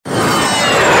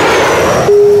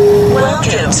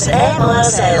to Air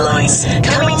Miles Airlines,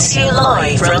 coming to you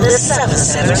live from the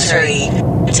 773.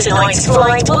 Tonight's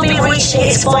flight will be reaching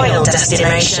its final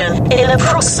destination in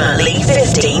approximately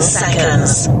 15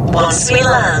 seconds. Once we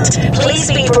land,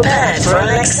 please be prepared for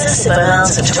an excessive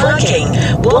amount of twerking,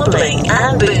 wobbling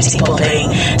and booty popping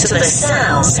to the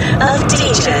sounds of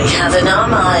DJ Havana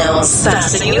Miles.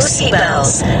 Fasten your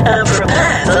seatbelts and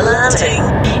prepare for landing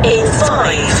in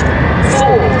 5,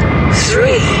 4,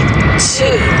 3, 2,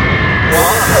 1.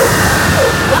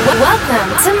 Welcome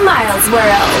to Miles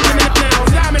World.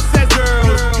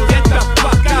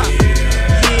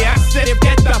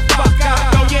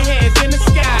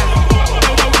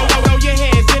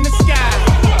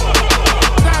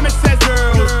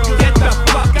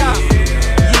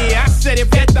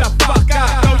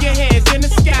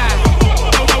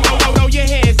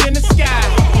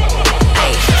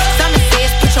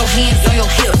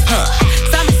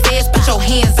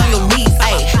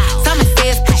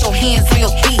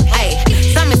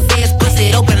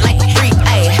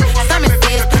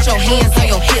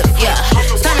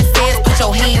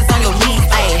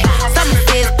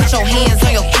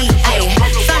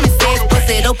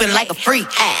 Like a freak,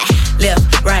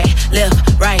 left, right,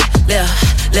 left, right,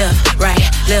 left, left, right,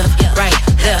 left, right,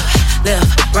 left,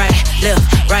 left, right,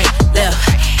 left, right, left,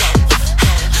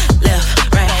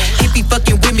 left, right. If he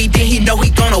fucking with me, then he know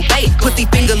he gon' obey. Pussy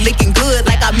finger licking good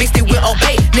like I mixed it with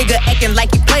Obey. Nigga acting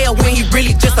like he player when he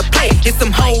really just a play. There's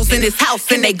some hoes in his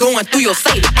house and they going through your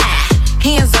safe.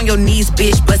 Hands on your knees,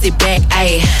 bitch, bust it back,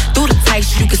 ayy. Through the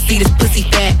tights, you can see this pussy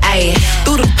fat, ayy.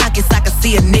 Through the pockets, I can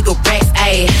see a nigga racks,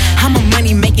 ayy. I'm a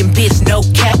money-making bitch, no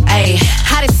cap, ayy.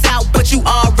 Hot as out, but you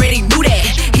already knew that.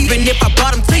 Even if I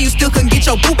brought him to you, still couldn't get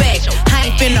your boo back.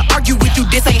 I ain't finna argue with you,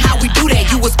 this ain't how we do that.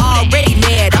 You was already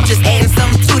mad, I'm just adding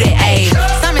something to that, ayy.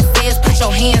 Simon says, put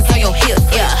your hands on your hips,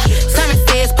 yeah. Simon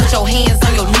says, put your hands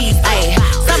on your knees, ayy.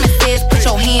 Simon says, put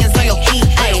your hands on your feet,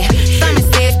 ayy. Simon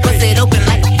says, bust it open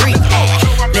like a freak, ayy.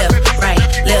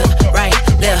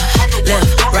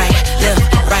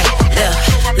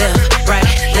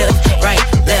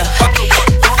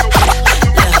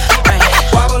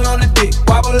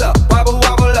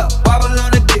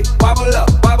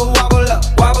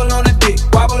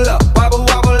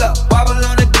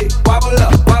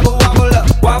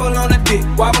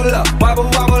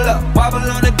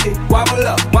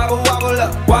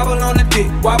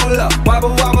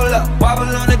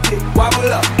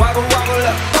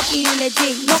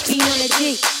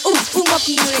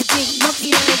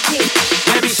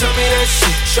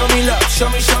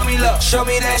 Show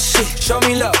me that shit, show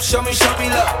me love, show me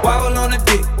love. Wobble on the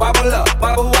dick, wobble up,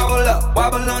 wobble up,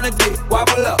 wobble on the dick,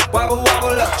 wobble up, wobble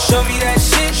up. Show me that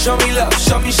shit, show me love,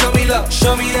 show me love.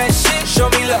 Show me that shit, show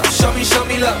me love, show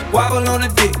me love. Wobble on the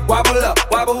dick, wobble up,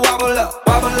 wobble up,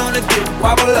 wobble on the dick,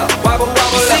 wobble up, wobble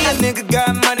up. You see a nigga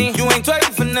got money, you ain't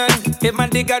twerking for nothing. Hit my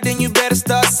dick out, then you better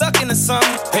start sucking or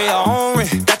something. Pay your own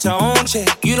rent, got your own check,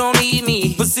 you don't need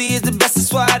me. Pussy is the best,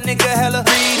 that's why a nigga hella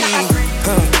greedy.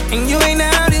 And you ain't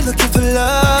out here looking for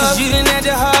love, cause you done had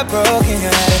your heart broken, you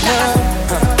had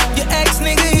enough. Your ex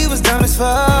nigga, he was dumb as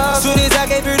fuck. Soon as I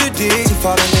gave her the dick, she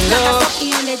falling in love.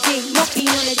 Monkey on the dick, monkey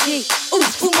on the dick. Ooh,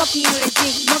 monkey on the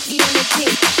dick, monkey on the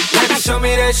dick. Baby, show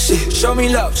me that shit, show me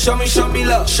love, show me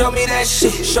love. Show me that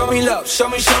shit, show me love, show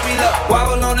me love.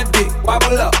 Wobble on the dick,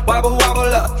 wobble up, wobble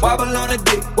up, wobble on the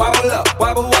dick, wobble up,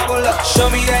 wobble up. Show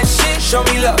me that shit, show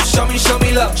me love, show me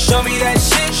love. Show me that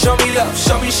shit, show me love,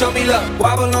 show me love.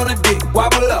 Wobble on the dick,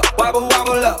 wobble up, wobble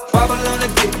up, wobble on the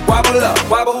dick, wobble up,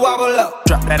 wobble up.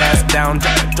 Drop that ass down,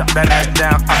 drop that ass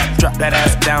down, drop that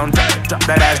ass down, drop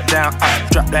that ass down,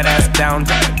 drop that ass down,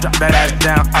 drop that ass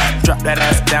down, drop that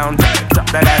ass down, drop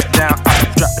that ass down,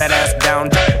 drop that ass down,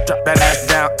 drop that ass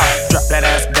down, drop that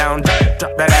ass down,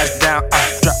 drop that ass down,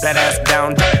 drop that ass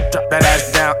down, drop that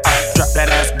ass down, drop that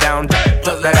ass down,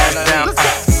 drop that ass down.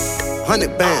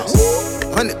 100 bands,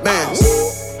 100 bands,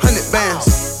 100 bands,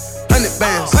 100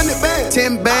 bands, 100 bands,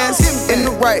 10 bands in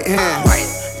the right hand,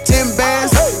 10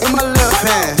 bands in my left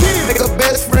hand. Make her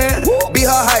best friend, be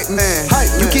her hype man.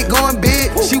 You keep going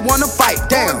big, she wanna fight.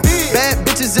 Damn, bad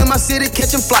bitches in my city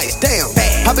catching flights. Damn,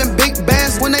 popping big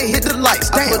bands when they hit the lights.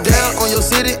 Damn, I put down on your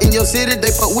city, in your city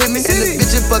they fuck with me, and the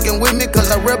bitches fucking with me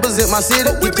 'cause I represent my city.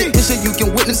 With the picture you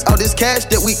can witness all this cash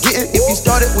that we getting. If you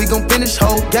started, we gon' finish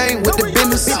whole game with the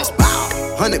business.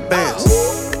 100 bands,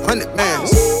 100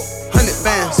 bands, 100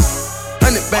 bands,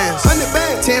 100 bands, 100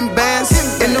 bands, 10 bands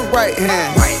in the right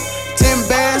hand, 10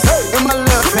 bands in my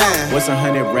left hand. What's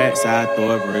 100 racks? I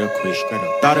throw it real quick. Straight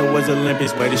up. Thought it was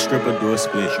Olympics, but the stripper do a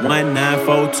split.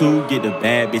 1942, get the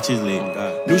bad bitches lit.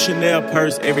 New Chanel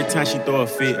purse every time she throw a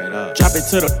fit. Drop it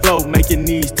to the floor, make your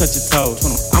knees touch your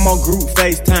toes. I'm on group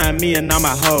FaceTime, me and all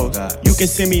my hoes. You can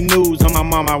send me news on my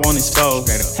mom, I won't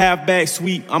expose. Half back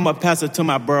sweep, I'ma pass it to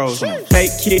my bros. Fake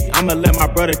kick, I'ma let my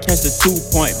brother catch the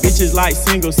 2-point. Bitches like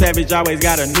single, savage always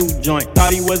got a new joint.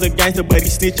 Thought he was a gangster, but he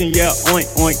snitching, yeah,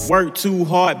 oink, oink. Work too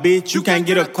hard, bitch, you can't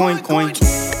get a coin.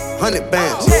 100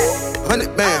 bands,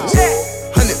 100 bands,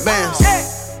 100 bands,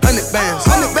 100 bands,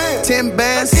 100 bands. 10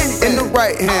 bands in the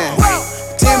right hand,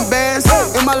 10 bands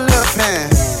in my left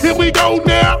hand. Here we go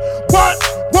now, what?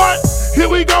 Here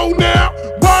we go now,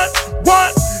 what?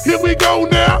 Here we go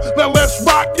now, now let's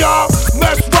rock y'all,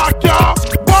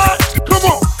 what? Come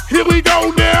on, here we go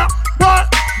now,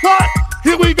 what?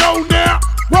 Here we go now,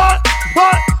 what?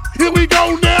 Here we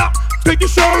go now, take your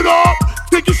shirt off,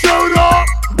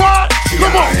 what?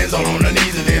 Come on. Hands all on her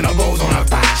knees and then her bows on her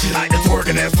thigh. She like to twerk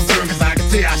and that's for certain cause I can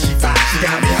tell she fine. She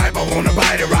got me hype, I wanna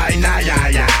bite it right now,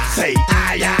 yeah. Say,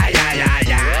 yeah.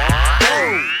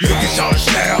 Look at y'all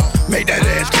snap, make that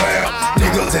ass clap.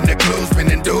 Niggas in the club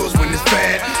spinning dudes when it's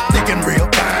fat. Thinking real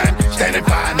fine, standing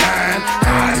 5'9",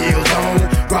 high heels on,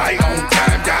 right on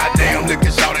time. Goddamn, look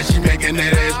at y'all that she making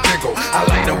that ass tickle. I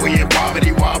like the way it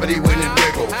wobbly when it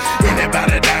wiggle.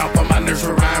 Anybody down for my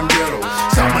nursery rhyme riddle.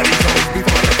 Some of these hoes be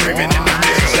full of screaming in the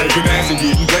middle. Shaking ass and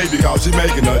getting paid because she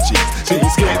making her cheeks. She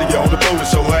ain't scared to get on the floor to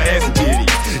show her ass and titties.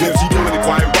 If she doing it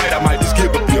quite right, I might just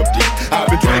give her 50. I've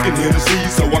been drinking Hennessy,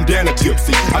 so I'm down to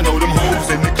tipsy. I know them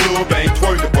hoes in the club ain't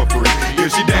twerking for free.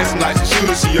 If she dancing like she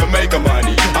should, she'll make her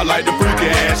money. I like the freaky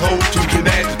ass hoes, you can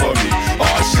dance for me.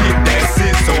 Oh shit, that's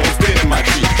it, so I'm spinning my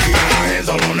cheek. Her hands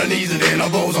all on her knees and then her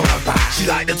bows on her thigh. She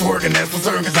like to twerk and that's for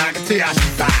certain cause I can tell she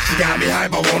fine. She got me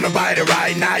hype, I wanna bite it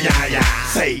right now, yeah.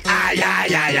 Say, yeah.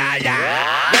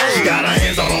 She got her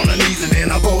hands all on her knees and then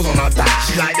her bows on her thigh.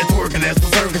 She like to twerk and that's for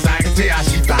certain cause I can tell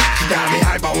she fine. She got me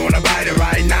hype, I wanna bite it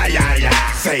right now, yeah.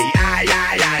 Say, yeah.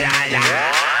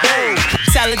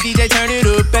 Salad DJ, turn it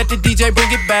up. At the DJ,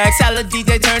 bring it back. Salad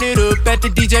DJ, turn it up. At the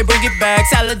DJ, bring it back.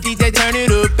 Salad DJ, turn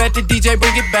it up. At the DJ,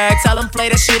 bring it back. Tell them play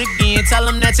that shit again. Tell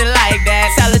them that you like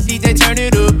that. Salad DJ, turn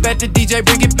it up. At the DJ,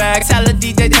 bring it back. Salad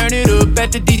DJ, turn it up.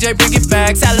 At the DJ, bring it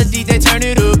back. Salad DJ, turn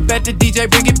it up. At the DJ,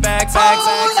 bring it back.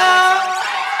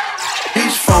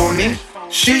 He's phony,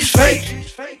 she's fake.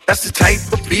 That's the type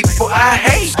of people I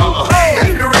hate.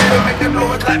 If you're real, make you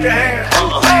know it, clap your hands.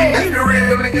 If you're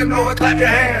real, make you know it, clap your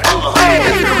hands.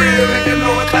 If you're real, make you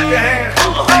know it, clap your hands.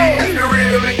 If you're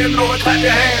real, make you know it, clap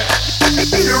your hands.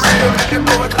 If you're real, make you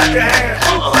know it, clap your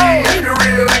hands. If you're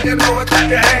real, make you know it, clap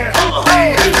your hands.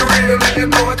 If you're real, make you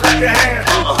know it, clap your hands.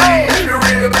 If you're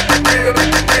real, make you real.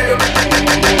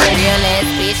 Real ass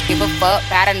bitch, give a fuck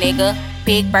about a nigga.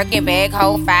 Big Birkin bag,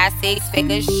 hold 5-6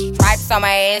 figures. Stripes on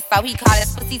my ass, so he call his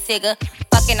pussy tigger.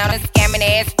 Fucking on a scamming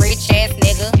ass, rich ass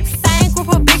nigga. Same group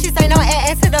of bitches, ain't no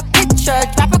ass to the picture.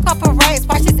 Drop a couple racks,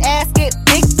 watch his ass get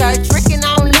bigger. Tricking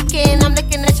on licking, I'm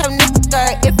looking at your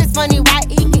nigga. If it's money right,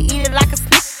 he can eat it like a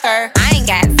snicker. I ain't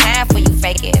got time for you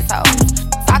fake ass hoes.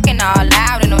 Talking all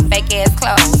loud in them fake ass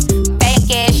clothes.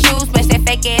 Fake ass shoes, match that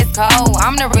fake ass coat.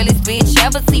 I'm the realest bitch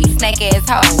ever see, snake ass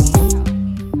hoe.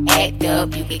 Act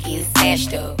up, you could get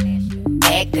smashed up.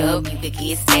 Act up, you could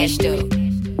get smashed up.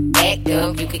 Act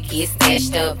up, you could get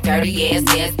smashed up. Dirty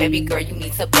ass, baby girl, you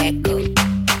need to back up.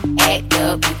 Act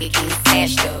up, you could get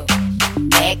smashed up.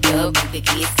 Act up, you could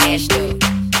get smashed up.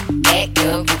 Act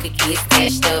up, you could get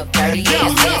smashed up. Dirty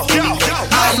ass, baby girl.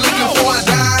 I'm looking for a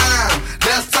dime,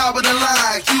 that's top of the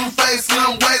line. Cute face,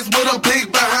 slim waist with a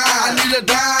big behind. I need a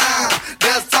dime,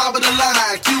 that's top of the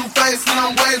line. Cute face,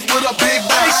 slim waist with a big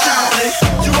behind.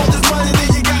 You want this money, then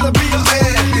you gotta be a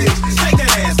bad bitch. Shake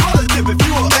that ass, roll a dip if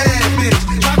you a bad bitch.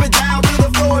 Drop it down to the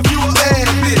floor if you a bad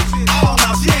bitch. Oh no,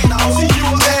 she ain't no hoe, you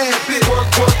a bad bitch.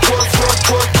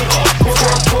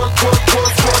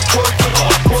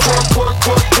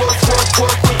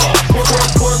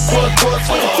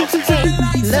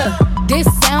 Look, this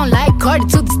sound like Cardi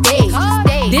to the stage.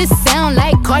 This sound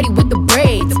like Cardi with the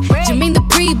braids. Jermaine the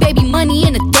pre, baby, money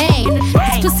in a thing.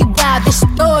 This pussy wild, this shit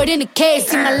throw it in a case.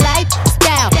 See my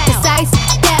lifestyle, it's ice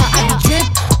down. I be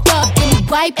dripped up, then we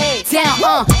wipe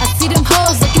down. I see them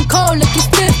hoes looking cold, looking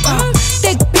stiff.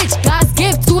 Thick bitch, God's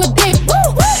gift to a dick.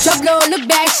 Drop low, look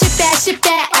back, shit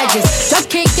that. I just drop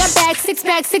kick, your back, six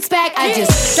pack. I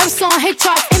just drop song, hit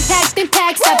charts,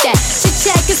 impact. Stop that shit,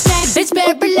 check and smack, bitch,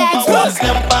 better relax. I want a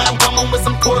slim fine woman with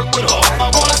some pork with her. I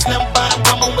want a slim fine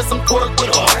woman with some pork with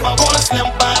her. I want a slim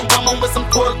fine woman with some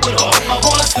pork with her. I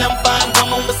want a slim fine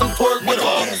woman with some pork with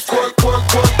her. Pork with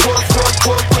her.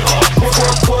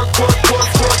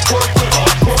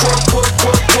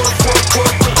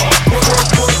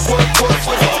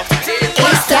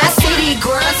 That city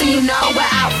girl, so you know where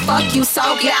I'll fuck you. So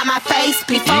get out my face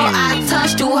before I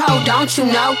touch you, hoe. don't you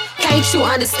know? Can't you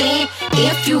understand?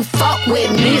 If you fuck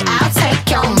with me, I'll take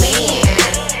your man.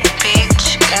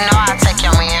 Bitch, you know I'll take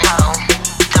your man home.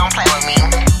 Don't play with me.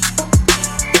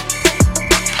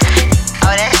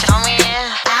 Oh, that's your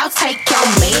man? I'll take your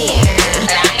man.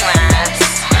 Nah, he mine.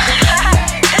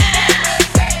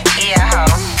 Yeah, ho.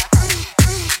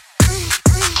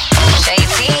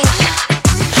 JT.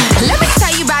 Let me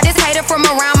tell you about this hater from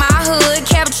around my hood.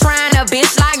 Kept trying a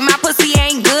bitch like my pussy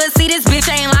ain't good. See, this bitch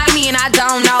ain't like me and I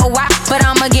don't know why, but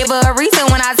I'ma give her a reason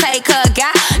when I take her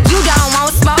guy. You don't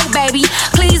want smoke, baby,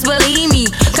 please believe me,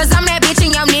 cause I'm that bitch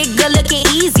and your nigga looking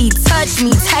easy. Touch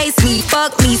me, taste me,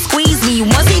 fuck me, squeeze me.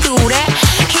 Once he do that,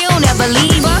 he'll never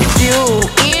leave. Fuck you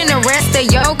and the rest of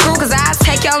your crew, cause I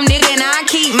take your nigga and I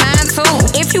keep mine too.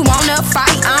 If you wanna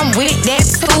fight, I'm with that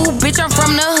too. Bitch, I'm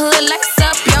from the hood, lace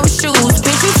up your shoes.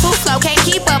 Bitch, you too slow, can't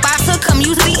keep up. I took him,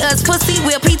 you see us, pussy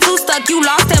whip, he too stuck, you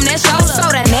lost him, that's your luck. So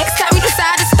the next time you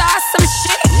decide to start some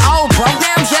shit, oh, broke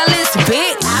down, jealous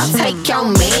bitch, I'll take your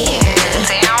man.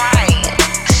 Damn right.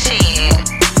 Shit.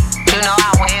 You know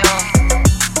I will.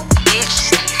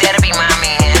 Bitch, that'll be my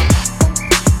man.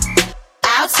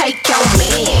 I'll take your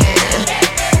man.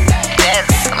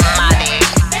 That's my dick.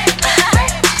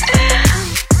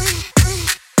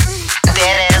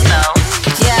 That ass though.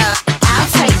 Yeah, I'll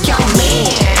take your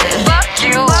man. Fuck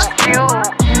you. Fuck you.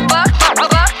 Fuck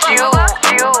you.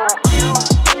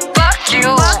 Fuck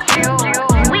you. Fuck you.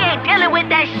 We ain't dealing with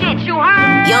that shit, you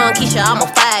heard? Young Keisha, I'm on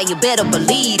fire, you better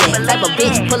believe it. Type of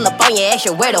bitch, pull up on your ass,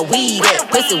 you where the weed at.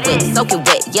 Pussy wet, soak it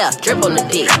wet, yeah, drip on the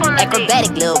dick.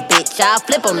 Acrobatic little bitch, I'll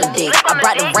flip on the dick. I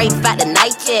brought the rape out the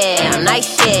night, yeah, nice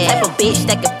shit. Type of bitch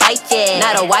that can fight, yeah,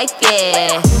 not a wife,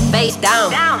 yeah. Face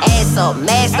down, ass up,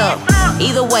 mask up.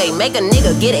 Either way, make a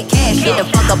nigga get it cash. Get the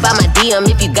fuck up out my DM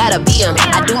if you gotta be him.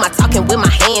 I do my talking with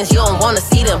my hands, you don't wanna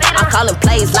see them. I'm calling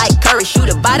plays like Curry, shoot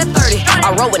it by the 30.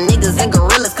 I roll with niggas and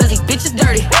gorillas, cause these bitches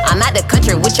dirty. I'm out the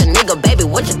country with your nigga, baby,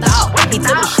 what you thought? He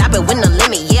took me shopping with no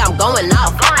limit, yeah, I'm going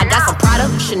off. I got some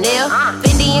Prada, Chanel,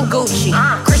 Fendi and Gucci,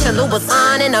 Christian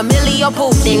Louboutin and Emilio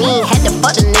Pucci. Then he ain't had to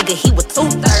fuck the nigga, he was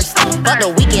too thirsty. But the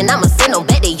weekend, I'ma send him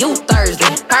back to you Thursday.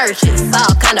 Purchase,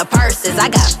 all kind of purses, I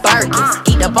got Birkins.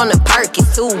 Geeked up on the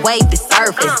Perkins, two-way the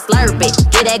surface. Slurp it,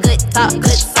 get that good talk,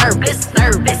 good service.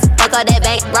 Nervous, fuck all that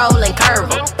bank roll and curve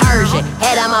Persian,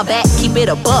 head on my back, keep it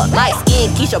a buck. Light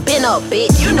skin, Keisha, been up,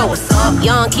 bitch, you know what's up.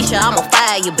 Young Keisha, I'm on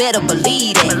fire, you better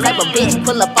believe it. Type of bitch,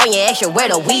 pull up on your ass, you where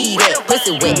the weed at.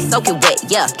 Pussy wet, soak it wet,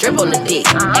 yeah, drip on the dick.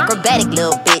 Acrobatic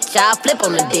little bitch, I'll flip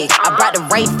on the dick. I brought the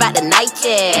rape out the night,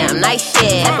 yeah, nice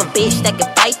shit. Type of bitch that can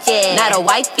fight, yeah, not a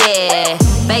wife, yeah.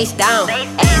 Face down,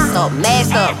 ass up,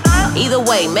 mask up. Either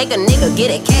way, make a nigga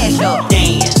get it cash up.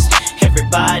 Dance,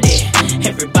 everybody,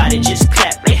 everybody just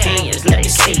clap your hands. Let me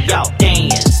see y'all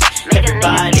dance.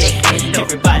 Everybody,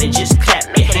 everybody just clap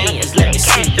your hands. Let me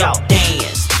see y'all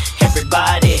dance.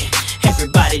 Everybody,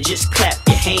 everybody just clap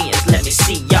your hands. Let me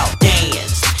see y'all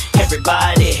dance.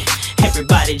 Everybody,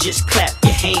 everybody just clap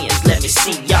your hands. Let me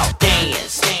see y'all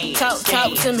dance.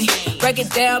 Talk to me, break it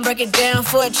down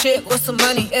for a chick with some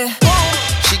money, yeah.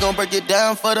 She gon' break it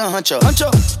down for the huncho.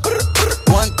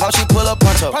 One call, she pull up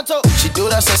pronto. She do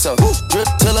that, say so. Drip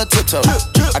till her tiptoe.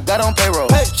 I got on payroll.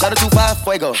 Shout out to 5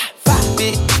 Fuego.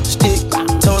 Big stick,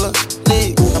 told her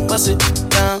leg. I bust it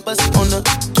down, bust it on the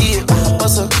kid. I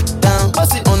bust her down,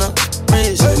 bust it on the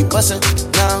wrist. We bustin'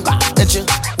 down at your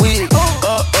wig.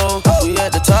 We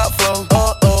at the top floor.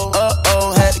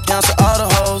 Had to cancel all the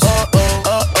hoes.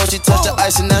 She touched the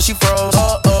ice and now she froze.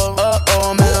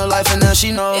 I'm in her life and now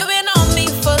she knows. You been on me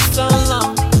for so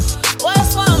long.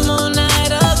 What's one more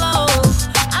night alone?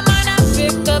 I might not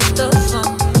pick up the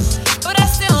phone, but I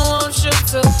still want you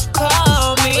to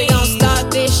call me. We gon' start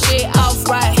this shit off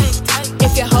right.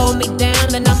 If you hold me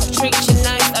down, then I'ma treat you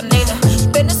nice. I need a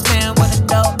businessman with a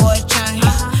dope boy chain.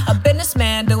 A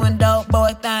businessman doing dope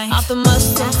boy things. Off the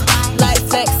muscle, like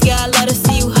flex, yeah, I love to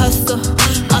see you hustle.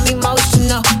 I'm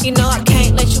emotional, you know I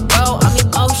can't let you go. I'm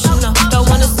emotional, don't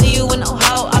wanna see you in no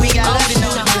hole. I'm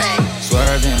emotional.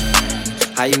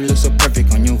 Swerving, how you look so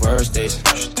perfect on your worst days.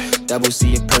 Double C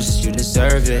your purses, you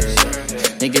deserve it.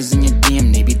 Niggas in your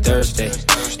DM, they be thirsty.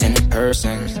 And in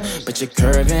person, but you're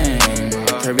curving.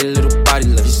 Curvy little body,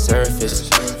 love your surface.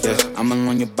 Yeah, I'm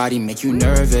alone your body, make you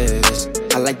nervous.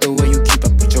 I like the way you keep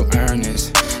up with your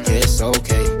earnings. Yeah, it's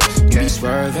okay, you be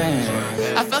swerving.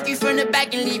 I fuck you from the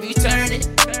back and leave you turning.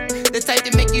 The type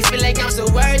to make you feel like I'm so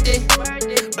worth it.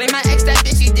 Blame my ex, that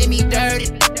bitch, she did me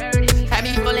dirty. Had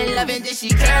me fall in love and then she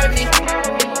curved me.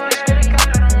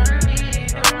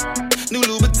 New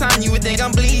Louboutin, you would think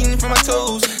I'm bleeding from my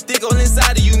toes. Dig all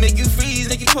inside of you, make you freeze,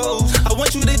 make you cold. I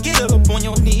want you to get up on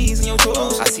your knees and your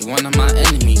toes. I see one of my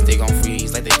enemies, they gon'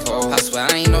 freeze like they cold. Swear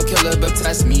I ain't no killer, but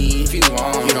test me if you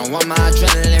want. You don't want my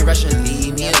adrenaline rushing,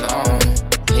 leave me alone.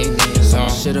 Leave me alone.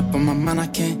 Shit up on my mind, I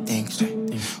can't think straight.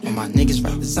 All my niggas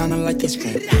rap designer like they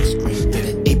scream. Did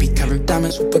it AP covered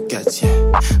diamonds with baguettes,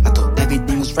 yeah. I thought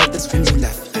everything was right, that's when you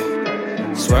left,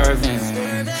 yeah. Swerving,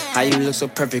 how you look so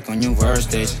perfect on your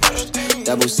worst days.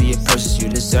 Double C your purses, you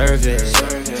deserve it.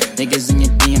 Niggas in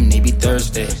your DM, they be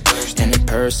thirsty. And in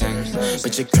person,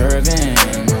 but you're curving.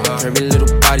 Curvy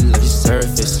little body, love your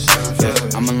surface. Yeah,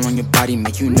 I'm along your body,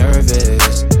 make you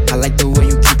nervous. I like the way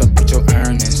you keep up with your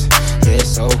earnings. Yeah,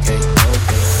 it's okay,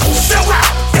 okay. Show out,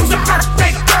 it's your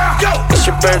birthday, girl. Yo, it's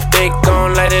your birthday,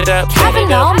 gon' light it up.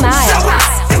 Kevin all night. Show out,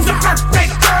 it's your birthday,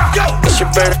 girl. Yo, it's your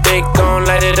birthday, gon'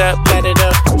 light it up, light it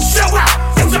up. Show out,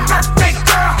 it's your birthday,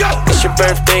 girl. Yo, it's your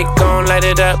birthday, gon' light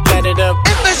it up, light it up.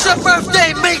 If it's your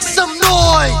birthday, make some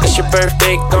noise. It's your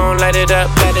birthday, gon' light it up,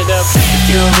 light it up. If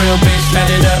you're a real bitch, light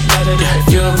it up, light it up.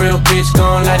 If you're a real bitch,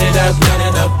 gon' light it up, light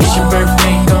it up. It's your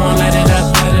birthday, gon' light it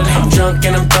up, light it up. I'm drunk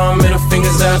and I'm throwing middle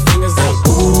fingers up, fingers up.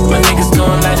 Ooh, my niggas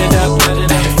gon' light it up, light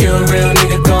it up. If you're a real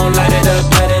nigga, gon' light it up,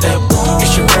 light it up.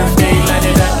 It's your birthday, light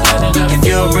it up, light it up. If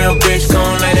you're a real bitch,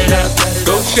 gon' light it up.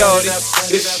 Go shorty,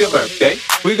 it's your birthday.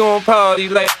 We gon' party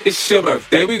like it's your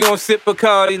birthday. We gon' sip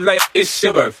Bacardi like it's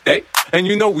your birthday. And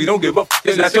you know we don't give a f***,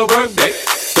 it's not your birthday.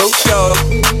 Go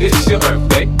shorty, it's your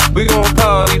birthday. We gon'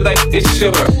 party like it's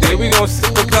your birthday. We gon'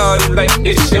 sip Bacardi like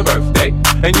it's your birthday.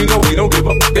 And you know we don't give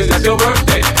a f***, it's not your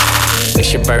birthday.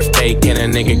 It's your birthday, can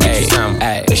a nigga get some?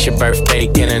 It's your birthday,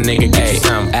 can a nigga get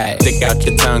some? Stick out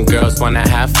your tongue, girls wanna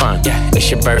have fun.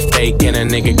 It's your birthday, can a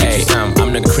nigga get some?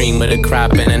 I'm the cream of the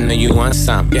crop and I know you want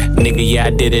some. Nigga, yeah, I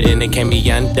did it and it can't be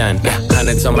undone.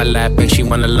 Hundreds on my lap and she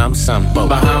wanna lump sum.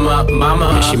 Bahama, mama,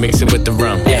 and she mix it with the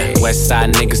rum. West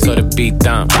side niggas so the beat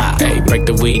thump. Hey, break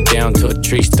the weed down to a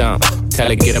tree stump. Tell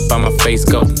her get up on my face,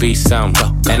 go be some.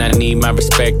 And I need my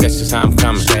respect, that's just how I'm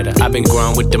coming. I've been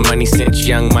growing with the money since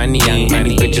young money.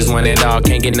 Many bitches want it all,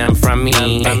 can't get none from me.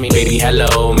 Baby,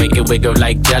 hello, make it wiggle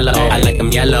like jello. I like them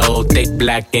yellow, thick,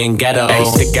 black, and ghetto.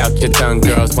 Stick out your tongue,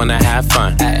 girls wanna have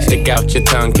fun. Stick out your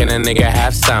tongue, can a nigga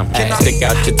have some? Stick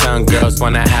out your tongue, girls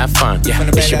wanna have fun.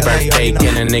 It's your birthday,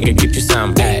 can a nigga get you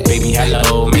some? Baby,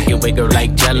 hello, make it wiggle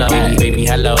like jello. Baby,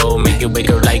 hello, make it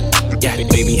wiggle like.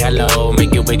 Baby, hello,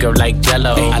 make it wiggle like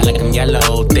jello. I like them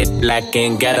yellow, thick, black,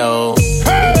 and ghetto.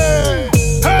 Hey,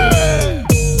 hey,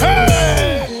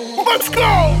 hey, let's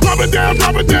go. Drop it down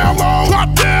low.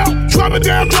 Drop down, drop it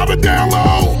down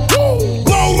low.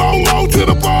 Low, low, low to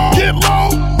the ball. Get low,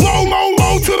 low, low,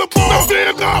 low to the ball. Now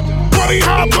stand up, buddy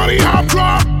hop, drop. Buddy hop,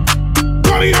 drop.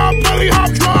 Buddy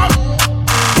hop,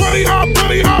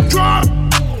 drop.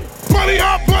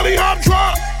 Buddy hop,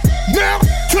 drop. Now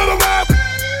to the left.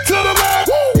 To the left,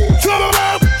 to the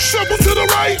left, shuffle to the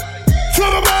right, to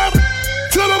the left,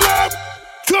 to the left,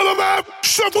 to the left,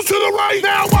 shuffle to the right.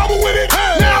 Now wobble with it,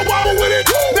 now wobble with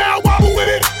it, now wobble with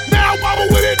it, now wobble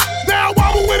with it, now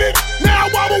wobble with it, now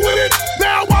wobble with it,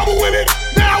 now wobble with it,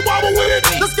 now wobble with it.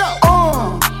 Let's go.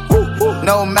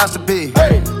 No masterpiece.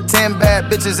 10 bad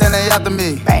bitches and they after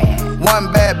me.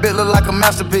 One bad bitch look like a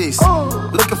masterpiece.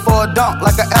 Looking for a dunk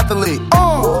like an athlete.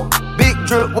 Big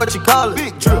drip, what you call it?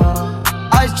 Big drip.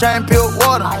 Ice chain, pure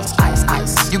water.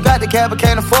 Ice. You got the cab, but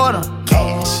can't afford them.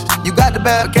 Cash. You got the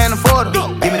bag, but can't afford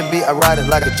them. Give me the beat, I ride it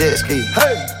like a jet ski.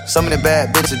 Hey. Some of the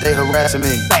bad bitches, they harassing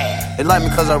me. They like me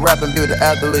cause I rap and be with the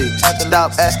athletes.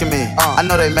 Stop asking me, I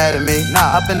know they mad at me.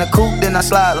 Nah, up in the coupe, then I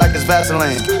slide like it's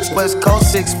Vaseline. West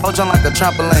Coast 6, poach on like a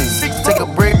trampoline. Take a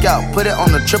brick out, put it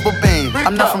on the triple beam.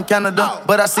 I'm not from Canada,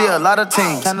 but I see a lot of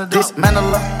teams. Dismantle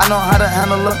her, I know how to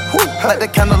handle her. Light the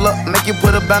candle up, make you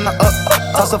put a banner up.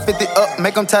 Toss a 50 up,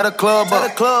 make them tie the club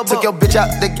up. Took your bitch out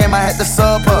the game, I had to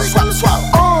sub her.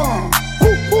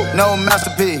 No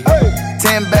masterpiece.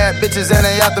 10 bad bitches and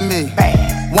they after me.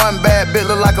 One bad bitch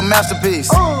look like a masterpiece.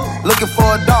 Looking for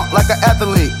a dunk like an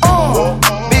athlete.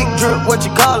 Big drip, what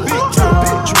you call it?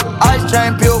 Ice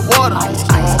chain, pure water.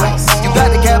 You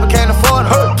got the cab, but can't afford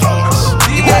it.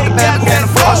 You got the bag, but can't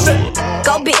afford it.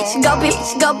 Go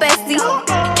bitch, go bestie.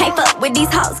 Can't fuck with these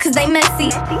hoes cause they messy.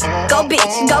 Go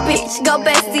bitch, go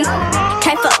bestie.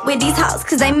 Can't fuck with these hoes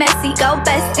cause they messy. Go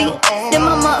bestie. Then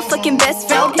my motherfucking best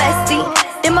friend. Bestie.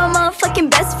 Then my motherfucking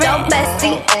best friend.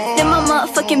 Bestie. Then my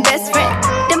motherfucking best friend.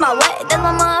 Then my what? Then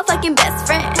my motherfucking best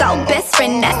friend. Go best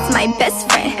friend, that's my best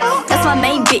friend. That's my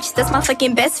main bitch, that's my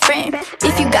fucking best friend.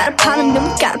 If you got a problem, then we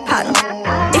got a problem.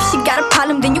 If she got a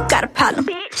problem, then you got a problem.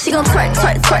 She gon' twerk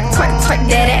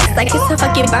that ass like it's her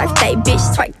fucking birthday, bitch,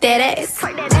 twerk that ass.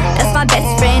 That's my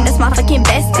best friend, that's my fucking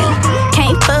bestie.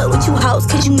 Can't fuck with you hoes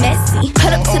cause you messy.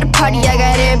 Put up to the party, I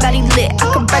got everybody lit.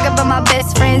 I can brag about my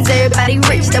best friends, everybody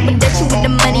rich. Double dutch you with the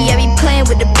money, I be playing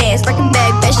with the bands. Breaking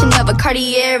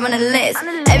Cartier on the list.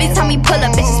 Every time we pull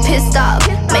up, bitches pissed off.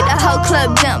 Make the whole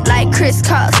club jump like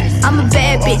crisscross. I'm a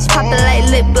bad bitch, poppin' like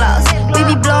lip gloss. We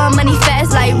be blowing money fast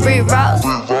like Rick Ross.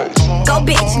 Go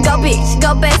bitch, go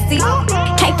bestie.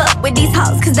 Can't fuck with these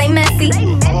hoes cause they messy.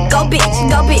 Go bitch,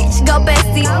 go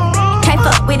bestie. Can't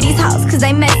fuck with these hoes cause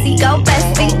they messy. Go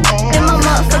bestie. Then my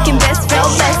motherfucking best friend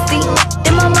bestie.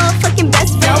 Then my motherfucking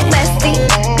best friend bestie.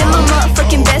 Then my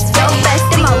motherfucking best friend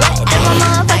bestie. Then my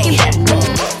motherfucking best.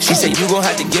 She said you gon'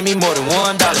 have to give me more than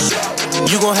 $1.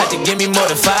 You gon' have to give me more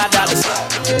than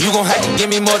 $5. You gon' have to give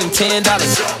me more than $10.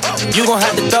 You gon'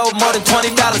 have to throw more than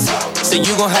 $20. Say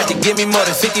you gon' have to give me more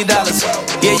than $50.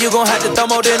 Yeah, you gon' have to throw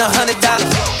more than $100.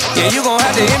 Yeah, you gon'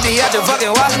 have to empty out your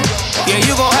fucking wallet. Yeah,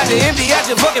 you gon' have to empty out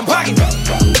your fucking pocket.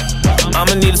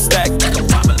 I'ma need a stack.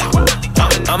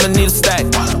 I'ma need a stack.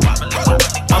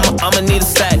 I'ma need a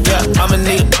stack. Yeah, I'ma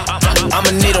need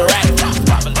a rack.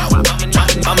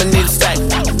 I'ma need a stack.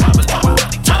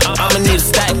 I'ma need a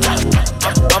stack.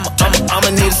 I'ma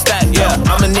need a stack. Yeah,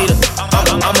 I'ma need a rack.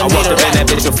 That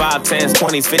bitch with 5, 10s,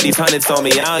 20s, 50s, 100s on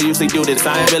me. I don't usually do this,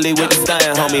 I ain't really with the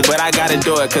stunning, homie. But I gotta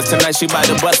do it, cause tonight she bout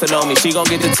to bust it on me. She gon'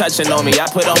 get the touching on me. I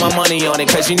put all my money on it,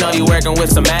 cause you know you working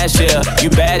with some ass, yeah. You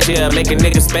bad, yeah, making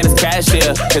niggas spend his cash,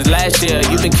 yeah. Cause last year,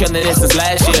 you been killing it since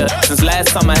last year. Since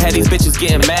last summer, I had these bitches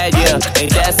getting mad, yeah.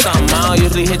 Ain't that something? I don't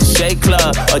usually hit the shake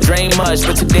club or drink much,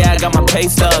 but today I got my pay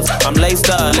stubs. I'm laced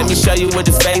up, let me show you what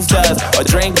this face does or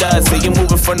drink does. See you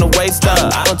moving from the waist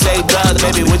up. I don't take drugs,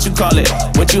 baby, what you call it?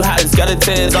 What you hiding?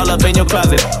 Skeletons all up in your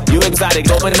closet. You exotic,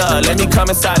 open up, let me come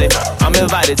inside it. I'm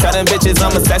invited, tell them bitches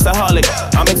I'm a sexaholic.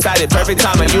 I'm excited, perfect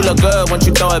timing, you look good once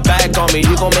you throw it back on me.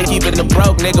 You gon' make even the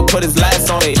broke nigga put his last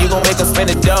on it. You gon' make him spend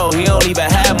the dough, he don't even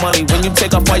have money. When you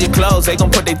take off all your clothes, they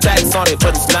gon' put their tax on it,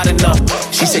 but it's not enough.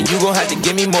 She said you gon' have to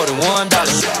give me more than $1.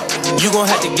 You gon'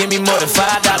 have to give me more than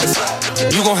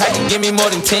 $5. You gon' have to give me more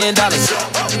than $10.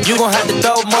 You gon' have to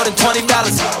throw more than $20.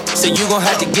 So you gon'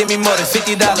 have to give me more than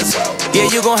 $50. Yeah,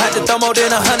 you gon' have to throw more than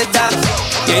 $100.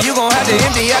 Yeah, you gon' have to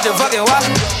empty out your fucking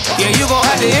wallet. Yeah, you gon'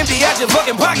 have to empty out your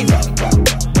fucking pocket.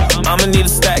 I'ma need a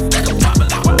stack.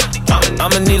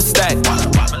 I'ma need a stack.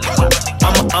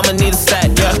 I'ma need a stack.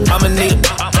 Yeah, I'ma need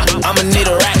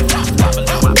a rack.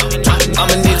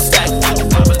 I'ma need a stack.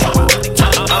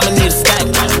 I'ma need a stack.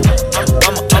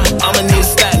 I'ma need a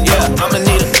stack. Yeah, I'ma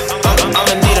need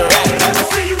a rack.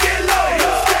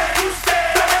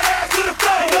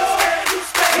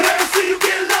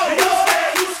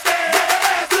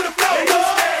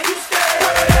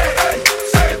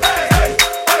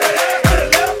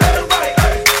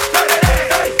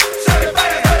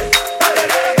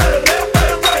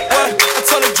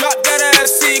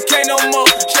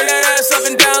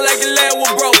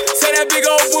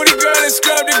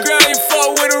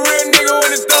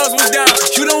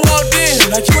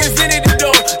 Like you invented the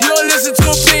dough. You don't listen to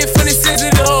a plea from the sins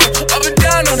of the hoe. Up and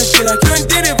down on the shit like you ain't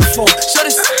did it before. Show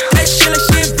this that shit like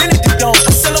she invented the dough.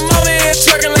 I sell her mama here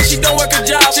twerking like she don't work a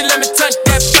job. She let me touch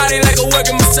that body like a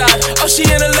working massage. Oh, she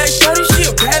in her late 30s, she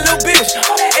a bad little bitch.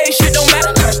 All that age shit don't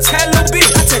matter, got a tad little bitch.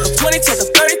 I take a 20, take a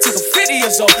 30, take a 50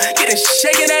 years old. Get her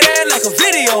shaking that ass like a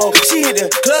video. She hit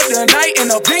the club the night in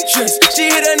a pink dress.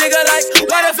 She hit a nigga like,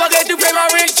 why the fuck did you pay my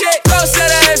rent check? Girl said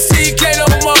I FCK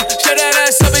no more. Shut that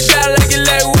ass up and down like your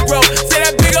leg was broke. Say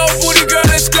that big old booty girl,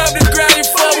 let's scrub the ground. You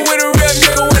fuckin' with a real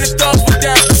nigga when the thumbs were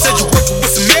down. Said you workin'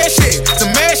 with some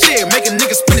mad shit, make a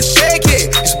nigga spin his bag,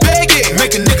 yeah. His bag, yeah.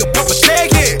 Make a nigga pop a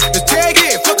tag, yeah. The tag,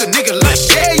 yeah. Fuck a nigga like,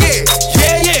 yeah, yeah.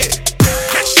 Yeah, yeah.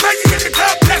 Get crazy in the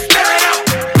club, let's tear it out.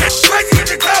 Get crazy in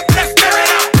the club, let's tear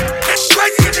it out. Get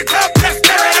crazy in the club, let's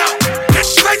tear it out. Get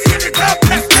crazy in the club,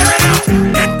 let's tear it out.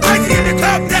 Get crazy in the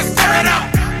club, let's tear it out.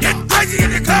 Get crazy in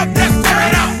the club, let's tear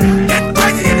it out. Get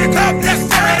crazy in the club, let's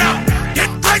tear it out. Get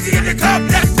crazy in the club,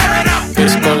 let's tear it out.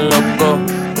 Disco loco,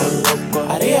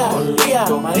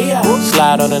 Maria.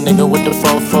 Slide on a nigga with the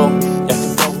fofo. Yeah.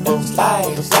 Slide.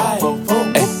 Ay,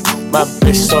 my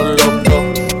bitch so loco.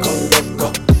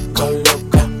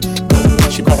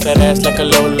 She pop that ass like a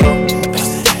Lolo.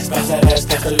 Pass that ass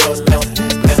like a Lolo.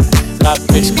 My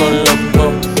bitch go loco.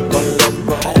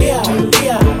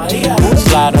 Maria.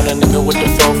 Slide on a nigga with the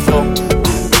fofo.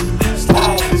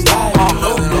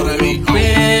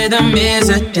 Rhythm is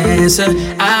a dancer,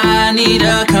 I need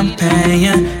a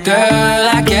companion. Girl,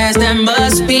 I guess that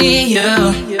must be you.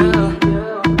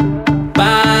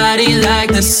 Body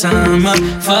like the summer,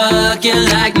 fucking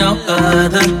like no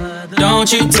other.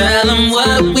 Don't you tell them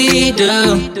what we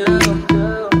do.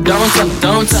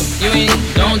 Don't tell them, you ain't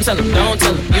need. Don't tell them,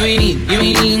 you ain't need. You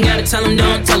ain't even gotta tell them,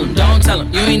 don't tell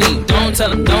them, you ain't need. Don't tell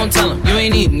them, you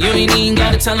ain't even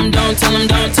gotta tell them, don't tell them.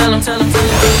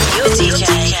 Your DJ,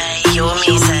 your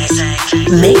music.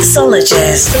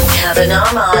 Mixologist Kevin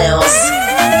R. Miles.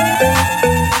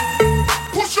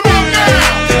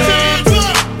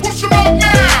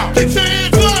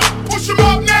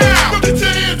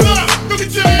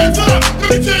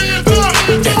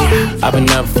 I've been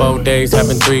up 4 days,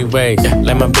 having 3 ways.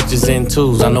 Like my bitches in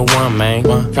twos, I'm the one, man.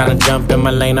 Tryna jump in my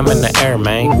lane, I'm in the air,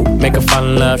 man. Make her fall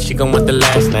in love, she gon' want the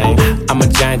last name. I'm a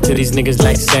giant to these niggas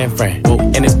like San Fran.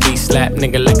 And this beat slap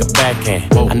nigga like a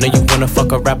backhand. I know you wanna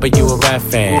fuck a rapper, you a rap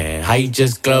fan. How you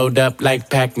just glowed up like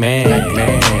Pac-Man?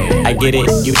 I get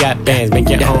it, you got bands. Make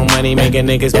your own money, make a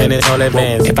nigga spend it all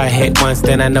advance. If I hit once,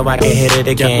 then I know I can hit it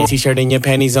again. T-shirt and your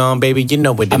panties on, baby, you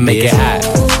know what it is. I make it hot.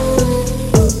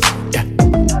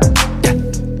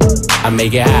 I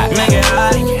make it hot. Make it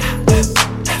hot.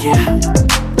 Yeah.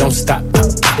 Don't stop.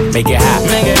 Make it hot.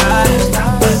 Make it hot.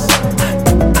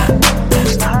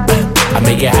 I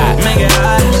make it hot. Make it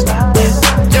hot.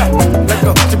 Yeah. Let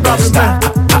go. Don't stop.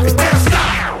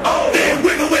 Oh, then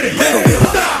wiggle with it.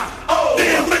 Stop. Oh,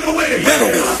 then wiggle with it.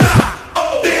 Stop.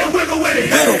 Oh, then wiggle with it.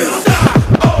 Stop.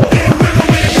 Oh, then wiggle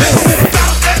with it.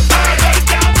 Stop that body, let it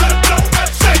down to the floor.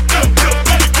 Shake them hips,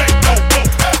 baby, take no more.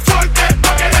 Twerk that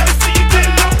bucket, let me see you get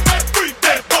low. Freak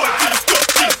that boy to the scoop,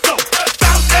 she's so.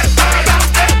 Bounce that body, bounce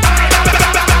that body,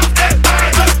 bounce that body,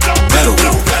 let's go. Bounce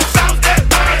that body, bounce that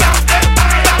body,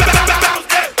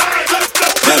 bounce that body, let's go.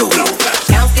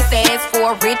 Bounce this ass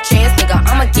for a rich ass nigga.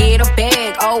 I'ma get a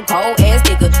bag, oh cold ass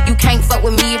nigga. You can't fuck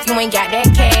with me if you ain't got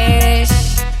that cash.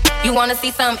 You wanna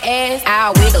see some ass?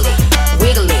 I'll wiggle it,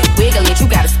 wiggle it, wiggle it. You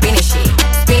gotta spin it shit,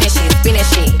 spin it shit, spin it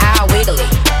shit. I'll wiggle it,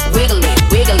 wiggle it,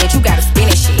 wiggle it. You gotta spin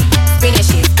it shit, spin it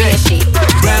shit, spin it shit.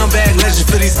 Brown bag legend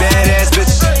for these badass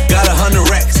bitches. Got 100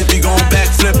 racks if you gon' back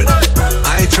flip it.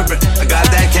 I ain't trippin', I got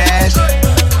that cash.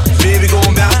 Baby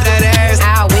gon' bounce that ass.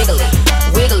 I'll wiggle it,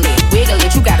 wiggle it, wiggle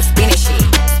it. You gotta spin it shit,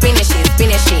 spin it shit,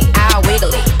 spin it shit. I'll wiggle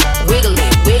it, wiggle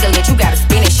it, wiggle it. You gotta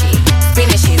spin it shit, spin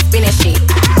it shit, spin it shit.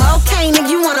 Okay, nigga,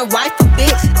 you wanna wife a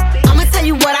bitch? I'ma tell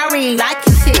you what I really like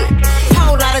and shit.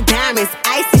 Whole lot of diamonds,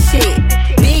 ice and shit.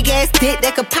 Big ass dick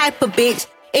that could pipe a bitch.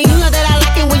 And you know that I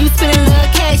like it when you spend a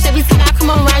little cash. Every time I come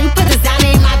around, you put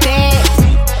designer in my bag.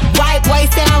 White boy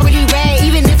sound really rad.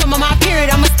 Even if I'm on my period,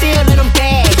 I'ma still let them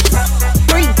bag.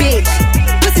 Freak bitch,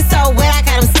 pussy so wet, I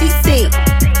got him seasick.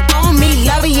 On me,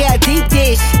 love it, yeah, deep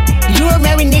dish. You a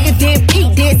married nigga, then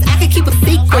peep this. I can keep a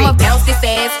secret. I'ma bounce this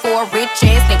ass for a rich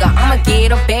ass nigga. I'ma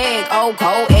get a bag, oh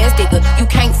cold ass nigga. You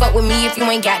can't fuck with me if you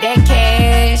ain't got that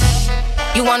cash.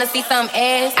 You wanna see some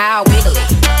ass? I'll wiggle it,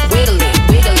 wiggle it,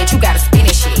 wiggle it. You gotta spin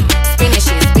it shit, spin it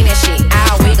shit, spin it shit.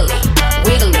 I'll wiggle it,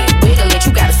 wiggle it, wiggle it.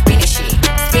 You gotta spin it shit,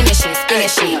 spin it shit, spin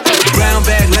it shit. Brown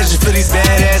bag legend for these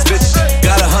badass bitches.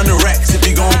 Got 100 racks if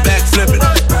you gon' back flip it.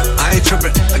 I ain't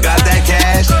trippin', I got that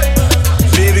cash.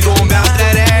 Baby gon' bounce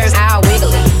that ass. I'll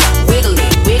wiggle it, wiggle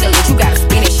it, wiggle it. You gotta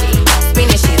spin it shit, spin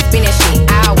it shit, spin it shit.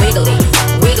 I'll wiggle it,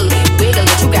 wiggle it, wiggle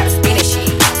it. You gotta spin it shit,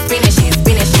 spin it shit,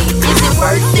 spin it shit. Is it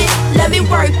worth it? Let me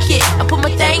work it. I put my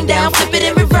thing down, flip it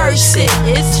and reverse it.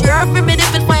 It's your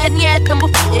primitive and fine yet.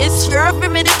 It's your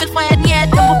primitive and fine yet.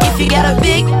 If you got a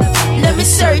big, let me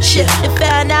search it and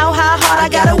find out how hard I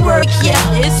gotta work. Yeah,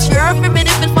 it's your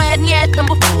primitive and fine yet.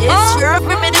 It's your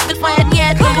primitive and fine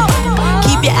yet.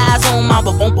 Keep your eyes on my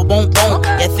ba-boom, ba-boom, boom.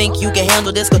 You think you can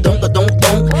handle this? Ka-dunk, ka-dunk,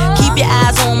 dunk. Keep your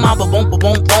eyes on my ba-boom,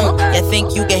 ba-boom, boom. You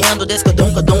think you can handle this?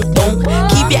 Ka-dunk, ka-dunk, dunk.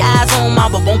 Keep your eyes on my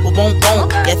ba-boom, ba-boom, boom.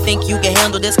 You think you can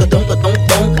handle this? Ka-dunk, ka-dunk,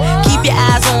 dunk. Keep your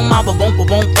eyes on my ba-boom,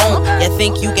 ba-boom, boom. You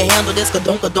think you can handle this?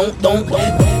 Ka-dunk, ka-dunk, dunk.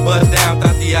 Bust down,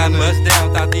 Tatiana. Bust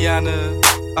down, Tatiana.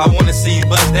 I wanna see you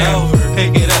bust down.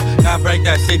 Pick it up, now break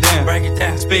that shit down. Break it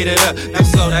down, speed it up, now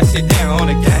slow that shit down on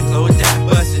the gas. Slow it down,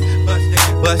 bust it,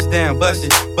 bust down, bust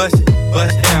it, bust it,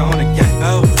 bust down on the gas.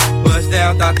 Bust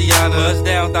down, Tatiana. Bust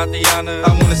down, Tatiana. I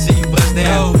wanna see you bust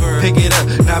down. Pick it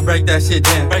up, now break that shit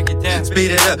down. Break it down,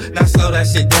 speed it up, now slow that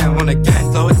shit down on the gas.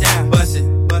 Slow it down, bust it,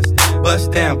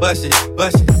 bust down, bust it,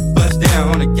 bust it, bust down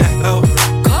on the gas.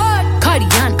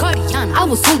 Cardiana, I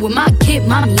was home with my kid,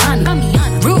 Mamiana.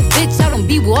 Real bitch, I don't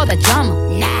be with all that drama.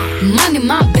 Minding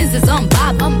my business, I'm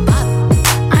Bob.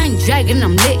 I ain't dragging,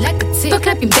 I'm lit like a tick. Fuck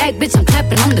clapping back, bitch, I'm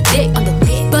clapping on the dick.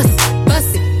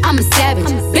 Bust it, I'm a savage.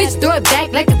 Bitch, throw it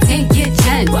back like a 10-year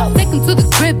challenge. Take him to the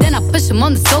crib, then I push him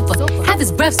on the sofa. Have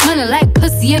his breath smelling like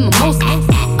pussy and mimosa.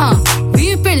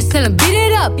 We ain't finished, tell him beat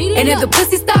it up. And if the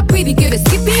pussy stop breathing, give it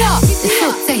CPR. It's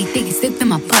so tight, think he slipped in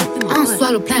my butt. I don't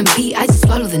swallow plan B, I just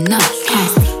swallow the nut.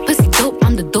 Pussy dope,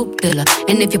 I'm the dope dealer.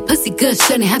 And if your pussy good,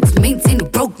 shouldn't have to maintain a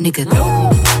broke nigga.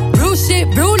 Real shit,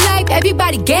 real life,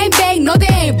 everybody gang bang, no they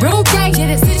ain't real right.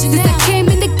 Since I came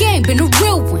in the game, been a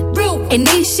real one. And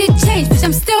ain't shit changed, bitch,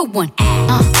 I'm still one.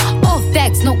 All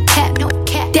facts, no cap, no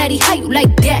cap. Daddy, how you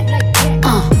like that?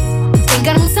 Ain't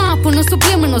got no time for no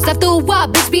subliminals. After a while,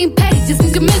 bitch, being petty just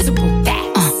means you're miserable.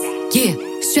 Yeah,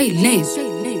 straight lane.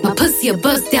 My pussy a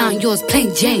buzz down, yours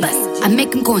plain Jane. I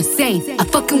make him go insane. I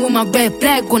fucking with my red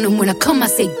flag on him. When I come, I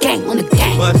say gang on the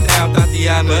gang. Bust down,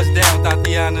 Tatiana. Bust down,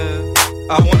 Tatiana.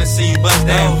 I wanna see you bust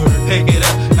down. Pick it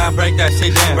up, now break that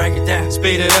shit down. Break it down,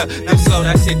 speed it up, now slow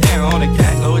that shit down on the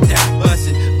gang. Slow it down, bust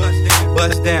it,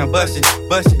 bust down, bust it,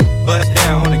 bust it, bust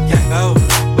down on the gang.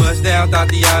 Bust down,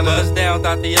 Tatiana. Bust down,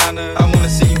 Tatiana. I wanna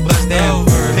see you bust down.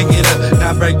 Pick it up,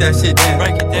 now break that shit down.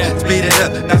 Break it down, speed it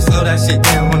up, now slow that shit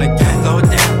down on the gang. Slow it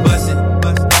down, bust it,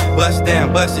 bust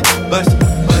down, bust it, bust it,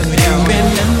 bust down.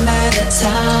 Remember the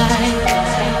time.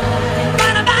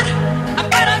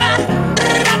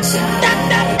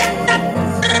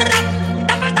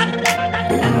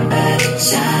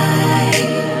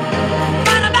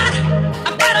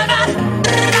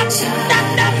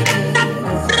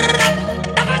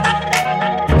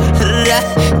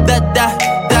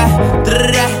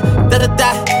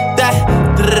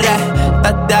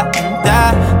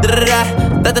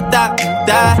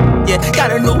 Yeah,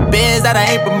 got a new biz that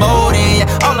I ain't promoting.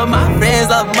 Yeah, all of my friends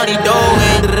love money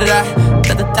doing.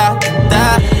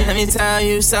 Let me tell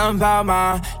you something about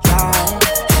my life.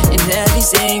 In every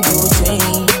single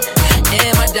dream,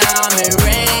 in my diamond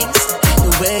rings,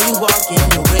 the way you walking,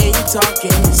 the way you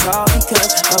talking, it's all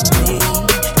because of me.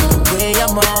 The way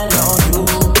I'm all on you,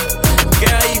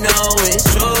 girl, you know it's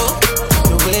true.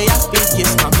 The way I speak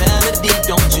is my melody.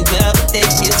 Don't you ever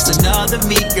think it's another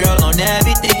me, girl, on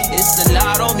everything. It's a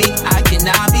lot on me, I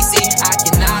cannot be seen, I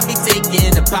cannot be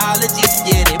taking apologies.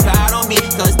 Yeah, they proud on me,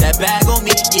 cause that bag on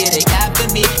me. Yeah, they after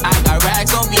me, I got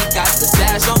racks on me, got the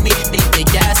stash on me, they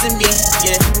gassing me,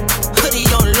 yeah. Hoodie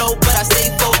on low, but I stay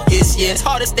focused, yeah. It's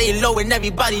hard to stay low and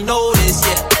everybody know this,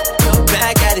 yeah. Look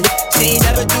back at it, she ain't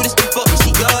never do this before, but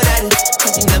she good at it.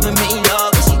 Cause she never made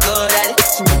love, but she good at it.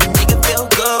 She make a nigga feel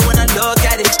good when I look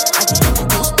at it. I get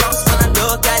goosebumps when I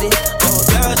look at it. Oh,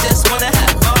 girl, just wanna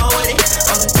have fun with it.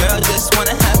 Oh, girl, just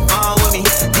wanna have fun with me.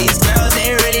 These girls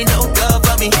ain't really no good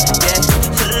for me, yeah.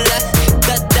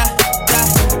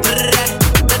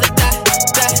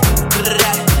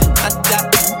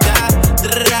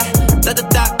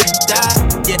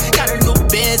 Yeah, got a new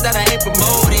biz that I ain't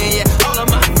promoting. Yeah, all of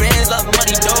my friends love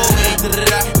money doing.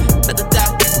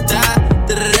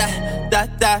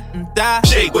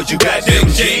 Shake what you got, Big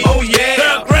G. Oh yeah.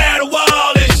 Girl, grab the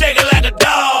wall and shake it like a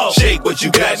dog. Shake what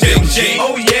you got, Big G.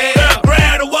 Oh yeah. Girl,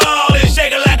 grab the wall and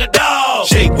shake it like a dog.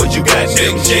 Shake what you got,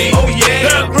 Big G. Oh yeah.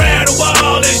 Girl, grab the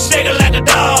wall and shake it like a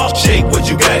dog. Shake what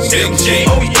you got, Big G.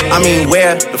 Oh yeah. I mean,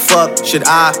 where the fuck should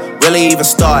I really even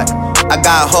start? I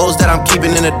got hoes that I'm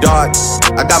keeping in the dark.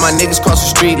 I got my niggas cross the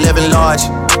street living large.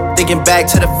 Thinking back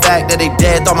to the fact that they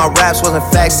dead, thought my raps wasn't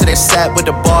facts, so they sat with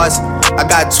the bars. I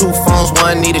got 2 phones,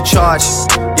 one need a charge.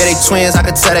 Yeah, they twins, I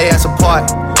could tell they ass apart.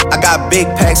 I got big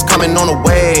packs coming on the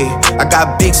way. I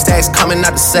got big stacks coming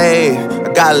out to save.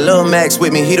 I got Lil Max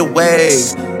with me, he the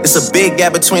wave. It's a big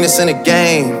gap between us and the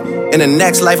game. In the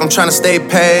next life, I'm trying to stay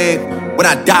paid. When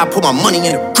I die, put my money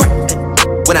in the grave.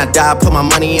 When I die, put my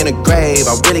money in the grave.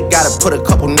 I really gotta put a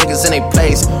couple niggas in their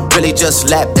place. Really just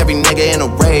lapped every nigga in a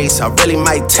race. I really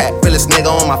might tap realest nigga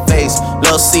on my face.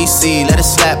 Lil CC, let it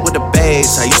slap with the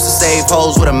bass. I used to save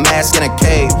hoes with a mask in a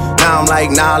cave. Now I'm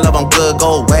like, nah, love, I'm good,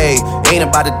 go away. Ain't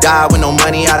about to die with no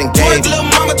money I done gave. Twerk, lil'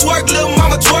 mama, twerk, lil'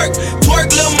 mama, twerk.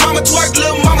 Twerk, lil' mama, twerk,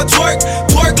 lil' mama, twerk.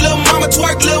 Twerk, lil' mama,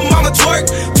 twerk, lil' mama, twerk.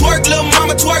 Twerk, lil'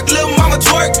 mama, twerk, lil' mama,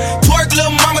 twerk. Twerk,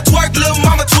 lil' mama, twerk, lil'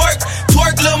 mama, twerk.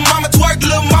 Twerk, lil' mama, twerk,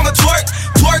 lil' mama, twerk.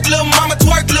 Twerk, lil' mama,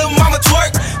 twerk, lil' mama,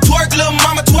 twerk. Twerk, lil'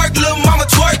 mama, twerk, lil' mama,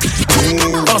 twerk.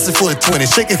 Bounce it for the 20,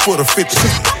 shake it for the 50.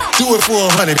 Do it for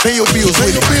 100, pay your bills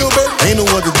with it. Ain't no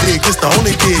other dick, it's the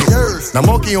only dick. Now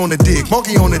monkey on the dick,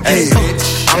 monkey on the dick.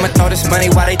 I'ma throw this money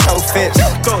while they throw fits.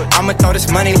 I'ma throw this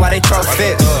money while they throw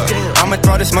fits. I'ma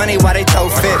throw this money while they throw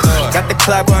fits. Got the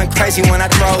club going crazy when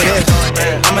I throw this.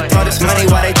 I'ma throw this money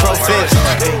while they throw fits.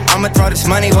 I'ma throw this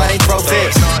money while they throw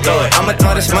fits. I'ma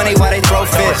throw this money while they throw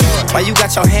fits. Why you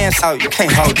got your hands out? You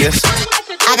can't hold this.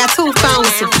 I got 2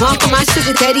 phones, one for my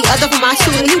sugar daddy, other for my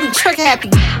shooter. He be trick happy.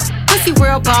 Pussy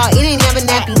world ball, it ain't never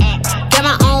nappy. Got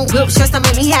my own whip, just to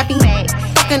make me happy.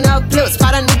 Fucking up flips,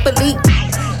 spot a new belief.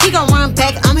 He gon' run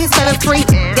back, I'm his fellow freak.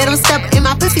 Get him step in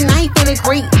my pussy, now he feeling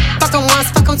great. Fuck him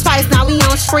once, fuck him twice, now we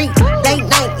on street. Late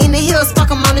night in the hills, fuck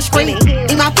him on the street.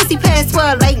 In my pussy past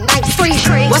 12, late night street.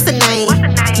 What's the name?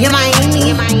 Yeah,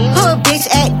 Miami. Hood bitch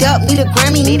act up, need a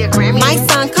Grammy. My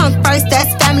son come first,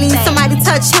 that's family. Somebody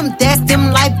touch him, that's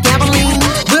them life gambling.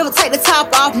 We'll take the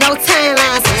top off, no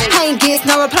timelines. I ain't get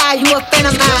no reply, you a fan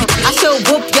of mine. I should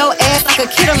whoop your ass like a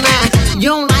kid of mine. You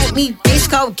don't like me, bitch,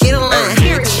 go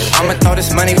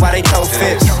this money while they throw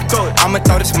fists. I'ma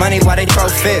throw this money while they throw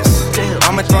fists.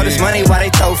 I'ma throw this money while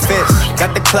they throw fists.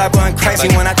 Got the club going crazy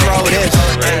when I throw this.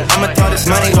 I'ma throw this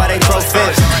money while they throw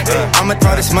fists. I'ma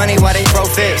throw this money while they throw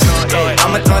fists.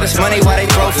 I'ma throw this money while they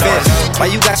throw fists.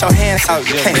 While you got your hands out,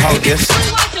 you can't hold this.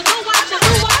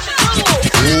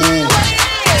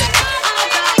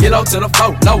 Get low to the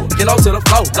floor, lower. Get low to the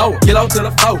floor, lower. Get low to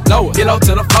the floor, lower. Get low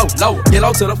to the floor, lower. Get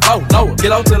low to the floor, lower. Get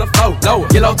low to the floor, lower.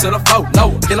 Get low to the floor,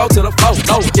 lower. Get low to the floor,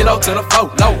 lower. Get low to the floor,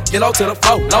 lower. Get low to the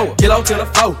floor, lower. Get low to the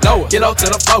floor, lower. Get low to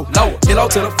the floor, lower. Get low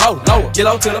to the floor, lower. Get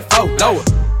low to the floor, lower.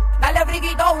 Dale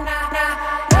friquitona,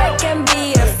 I can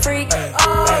be a freak,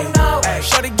 oh no.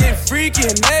 Shawty get freaky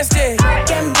and nasty. I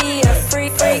can be a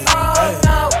freak, oh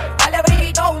no. Dale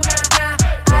friquitona,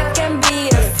 I can be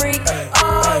a freak,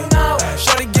 oh no.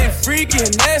 Shawty get freaky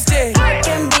and nasty. I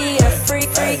can be a freak,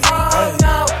 oh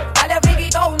no. Dale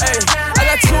friquitona. I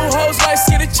got two hoes like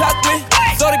skinny chocolate.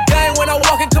 Throw the game when I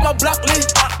walk into my block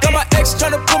list. Got my ex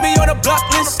tryna put me on a block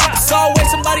list. It's always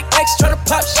somebody ex tryna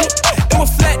pop shit. It was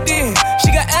flat then.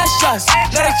 She got ass shots.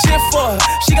 Now they cheer for her.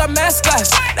 She got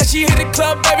mascots. Now she hit the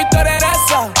club, baby, throw that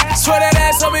ass out. Swear that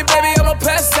ass on me, baby, I'ma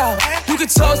pass out. You can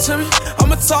talk to me,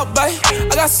 I'ma talk, babe.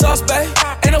 I got sauce, babe.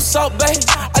 Ain't no salt, babe.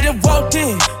 I just walked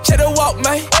in, check the walk,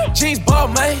 man. Jeans ball,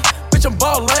 man. Bitch, I'm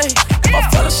ballin'. If I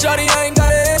fell a shawty, I ain't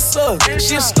got an answer.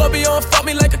 She a Scorpio and fuck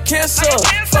me like a cancer.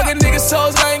 Fucking niggas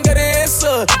hoes, I ain't got an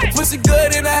answer. The pussy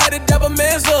good and I had to dab a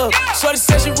man's up. Shorty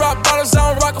said she rock bottles, I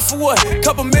don't rock it for what?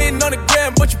 Couple million on the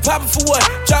gram, but you poppin' for what?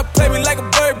 Try to play me like a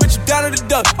bird, but you down to the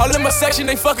duck. All in my section,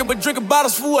 they fucking, but drinking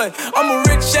bottles for what? I'm a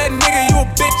rich ass nigga, you a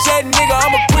bitch ass nigga.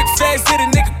 I'm a quick fast hit a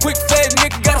nigga, quick fast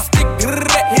nigga. Got a stick,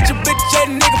 hit your bitch ass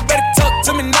nigga. Better talk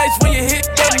to me nice when you hit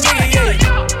that nigga, yeah.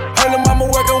 Heard the mama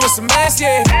working with some ass,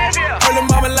 yeah. Heard the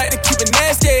mama like to keep it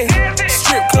nasty.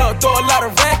 Strip club, throw a lot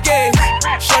of racket.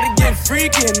 Shorty get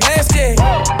freaky and nasty.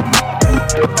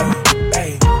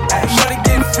 Shorty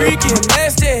get freaky and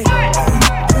nasty.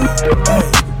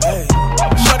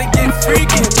 Shorty get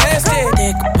freaky and nasty.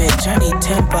 Thick bitch, I need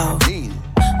tempo.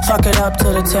 Fuck it up to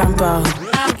the tempo.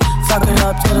 Fuck it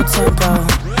up to the tempo.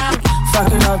 Fuck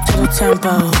it up to the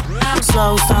tempo.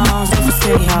 Slow songs with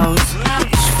skinny hoes.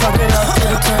 Fuck it up to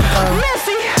the tempo.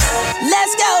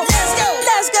 Let's go, let's go,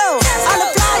 let's go. All the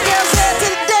fly girls head to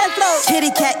the dance floor.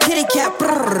 Kitty cat,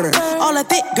 brrr. All the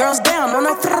thick girls down on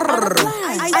the brrr.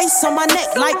 Ice on my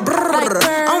neck like brrr.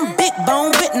 I'm big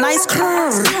bone with nice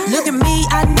curves. Look at me,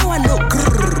 I know I look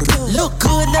grrr. Look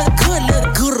good, look good,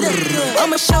 look good.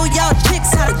 I'ma show y'all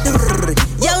chicks how to do.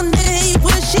 Yo nigga, he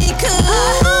wish he could.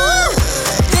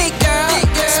 Big girl,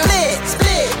 split.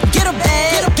 Get a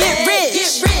bag, get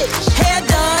rich. Hair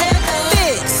done,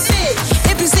 fix.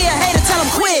 If you see a hater, tell him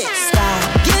quit.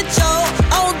 Get your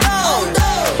own dough.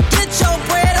 Get your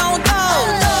bread on dough.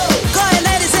 Go ahead,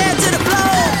 let his head to the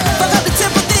floor. Fuck up the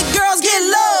tempo, thick girls get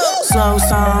low. Slow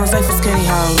songs, they for skinny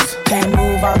hoes. Can't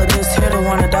move all of this, hit to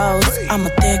one of those. I'm a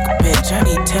thick bitch, I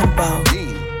need tempo.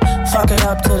 Fuck it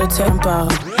up to the tempo.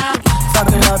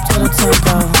 Fuck it up to the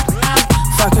tempo.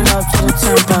 Fuck it up to the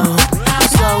tempo.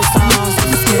 Slow songs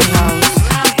with the skinny hoes.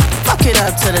 Fuck it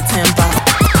up to the tempo.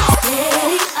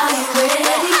 Are you ready?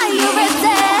 Are you ready?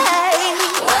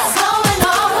 What's going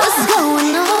on? What's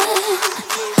going on?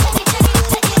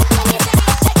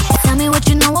 Tell me what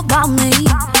you know about me.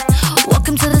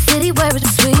 Welcome to the city where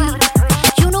it's sweet.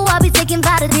 You know I'll be taking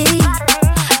Vitamin.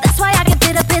 That's why I can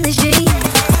fit up in the G.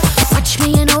 Watch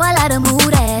me, you know I like to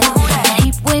move that. That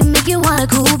heat wave make you wanna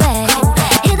cool back.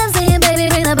 Hear them saying, baby,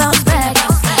 bring the bounce back.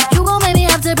 You gon' make me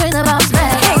have to bring the bounce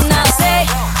back. Hey, now say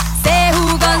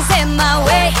who gon' send my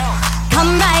way?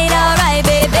 Come right, alright,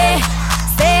 baby.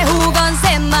 Say who gon'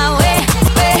 send my way?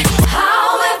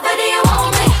 However do you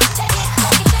want me?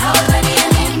 However do you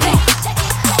need me?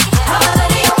 However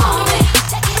do you want me?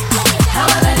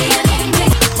 However do you need me?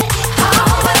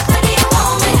 However do you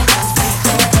want me?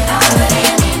 However do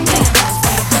you need me?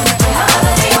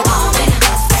 However do you want me?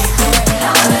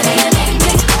 However do you need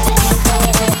me?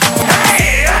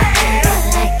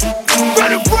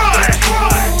 Run it,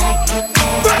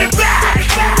 run it back.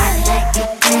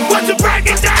 Once you break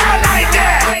it down like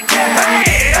that,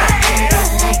 hey,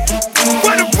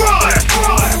 run it,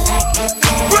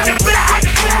 run it back.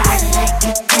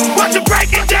 Once you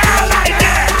break it down like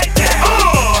that,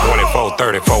 24,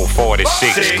 34,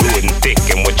 46, good and thick,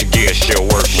 and what you get she'll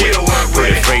work with.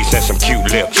 Pretty face and some cute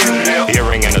lips,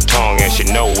 earring and a tongue, and she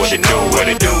know what to do.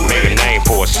 Make a name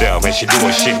for herself, and she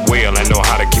doing shit well, and know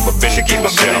how to keep a busy, keep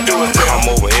herself. Come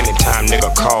over anytime, nigga,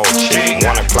 call chick.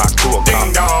 1 o'clock, 2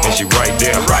 o'clock, and she right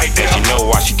there, and she know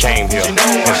why she came here,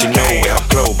 and she know where her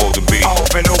clothes supposed to be.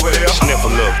 Sniff a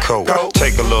little coke,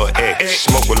 take a little X,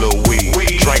 smoke a little weed,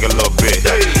 drink a little bit,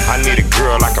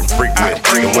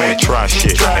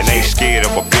 shit, and ain't scared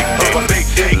of a big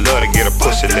dick. Love to get a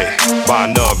pussy lick by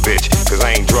another bitch, cause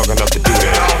I ain't drunk enough to do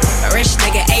that. A rich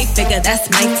nigga, 8-figure, that's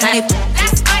my type.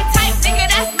 That's my type, nigga,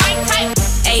 that's my type.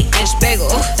 8-inch bagel,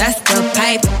 that's the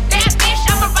pipe. That bitch,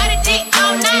 I'ma ride a dick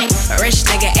all night. A rich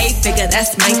nigga, 8-figure,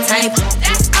 that's my type.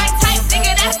 That's my type,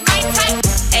 nigga, that's my type.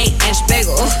 8-inch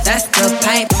bagel, that's the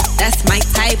pipe. That's my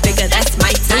type, nigga, that's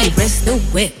my type. New wrist, new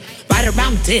whip, right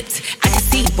around dipped. I can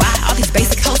see why all these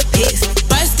basic hoes pissed.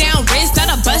 Bust down wrist,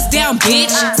 not a bust down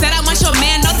bitch. Said I want your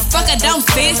man, no the fuck I don't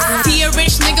fit. He a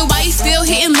rich nigga, why he still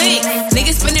hitting licks?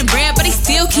 Nigga spinning bread, but he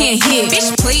still can't hit.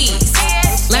 Bitch, please.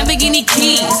 Lamborghini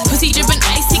keys, pussy dripping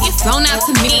ice, he get flown out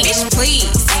to me. Bitch, please.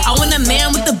 I want a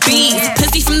man with the bees,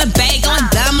 pussy from the bag on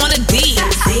dumb on the D.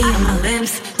 See on my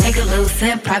lips, take a little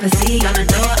sip, privacy on the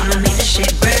door, I'ma make the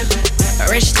shit rip.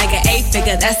 A rich nigga,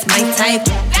 8-figure, that's my type.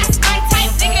 That's my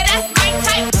type, nigga, that's my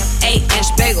type.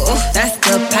 8-inch bagel, that's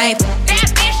the pipe.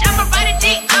 That bitch, I'ma ride a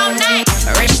dick all night.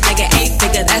 A rich nigga,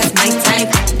 8-figure, that's my type.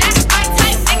 That's my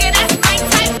type, nigga, that's my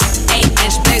type.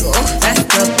 8-inch bagel, that's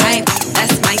the pipe.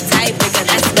 That's my type, nigga,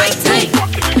 that's my type.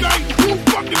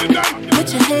 Put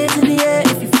your hands in the air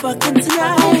if you fucking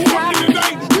tonight.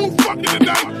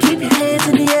 Keep your hands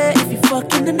in the air if you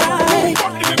fucking tonight.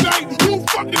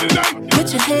 Put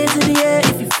your hands in the air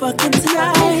if you fucking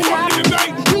tonight.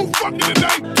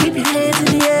 Keep your hands in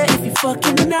the air if you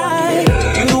fucking tonight.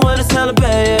 You the one that's hella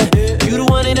bad, yeah. You the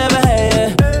one they never had,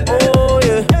 yeah. Oh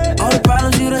yeah. All the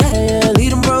problems you done had, yeah.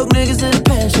 Lead them broke niggas in the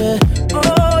past, yeah.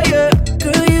 Oh yeah.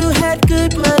 Girl, you had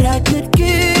good, but I could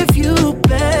give you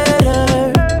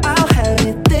better. I'll have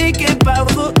you thinking about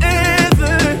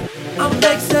forever. I'm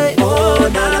back say, Oh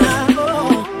nah nah.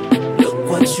 Look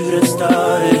what you done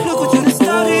started. Look what you done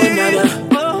started.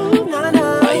 Oh nah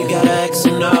nah. Why you gotta act so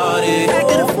naughty?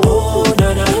 Acting a fool. Oh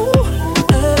nah nah.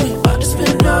 Hey, about to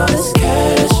spend all this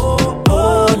cash.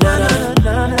 Oh nah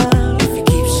nah. If you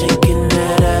keep shaking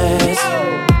that ass.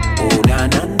 Oh nah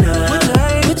nah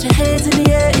nah. put your hands in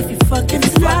the air if you fucking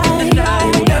tonight.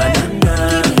 Oh nah nah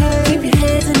nah. Keep your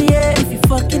hands in the air if you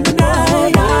fucking tonight. Oh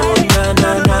nah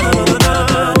nah nah.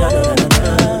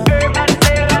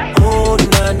 Oh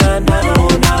nah nah nah. Oh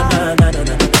nah nah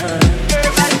nah.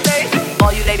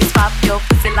 All you ladies pop your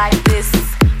pussy like this.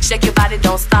 Shake your body,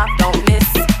 don't stop, don't miss.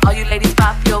 All you ladies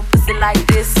pop your pussy like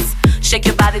this. Shake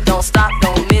your body, don't stop,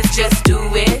 don't miss. Just do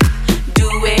it, do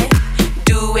it,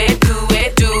 do it, do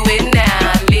it, do it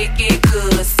now. Lick it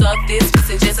good, suck this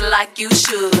pussy just like you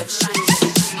should.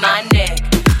 My neck,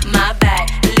 my back,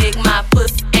 lick my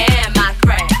pussy and my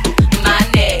crack. My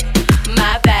neck,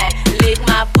 my back, lick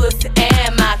my pussy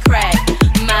and my crack.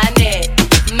 My neck,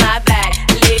 my back,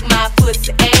 lick my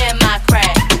pussy and my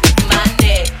crack. My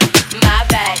neck, my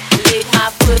back, lick my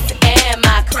pussy and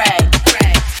my crack.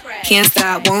 Can't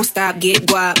stop, won't stop, get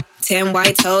guap. 10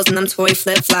 white toes and them toy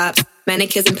flip-flops.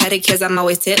 Manicures and pedicures, I'm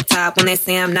always tip-top. When they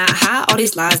say I'm not hot, all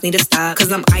these lies need to stop.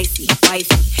 Cause I'm icy,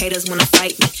 wifey, haters wanna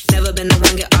fight me. Never been the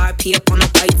one get RP up on a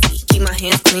white tee. Keep my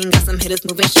hands clean, got some hitters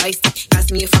moving shiesty.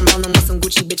 Ask me if I'm rolling with some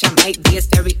Gucci, bitch, I might be. It's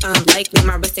very unlikely,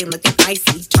 my wrist ain't looking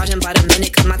icy. Charging by the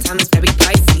minute, cause my time is very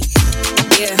pricey.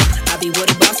 Yeah, I be where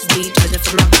the bosses be. Judging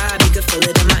from my vibe, you can feel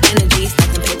it in my energy.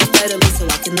 Stacking paper steadily so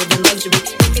I can live in luxury.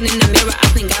 Looking in the mirror, I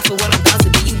thank God for what I'm about to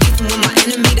be. You beefing with my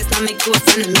enemy, that's not make you a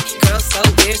friend of me. Girl, so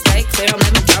weird, stay clear, I'm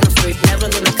never drama free. Never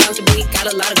living comfortably, got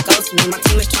a lot of goals for me. My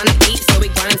team is trying to eat, so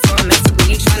we grinding for a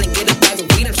masterly. You trying to get a bag of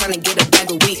weed, I'm trying to get a bag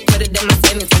of wheat. Put it in my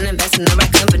savings and invest in the right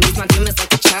companies. My dream is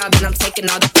like a child, and I'm taking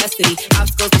all the custody.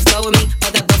 Obstacles be slowing me,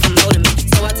 but that both promoting me.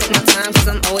 So I take my time, cause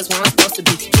I'm always where I'm supposed to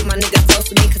be. Keep my niggas close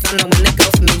to me, cause I know when they go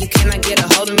for me. You cannot get a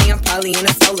hold of me, I'm probably in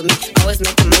a soul of me. Always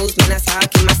making moves, man, that's how I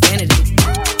keep my sanity.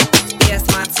 Yeah, it's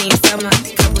my team, summer.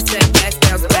 Couple setbacks,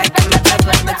 bounce back, I'm a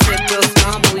ever. The tip real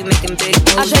small, but we making big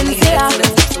moves. We head to the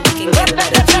top so we can get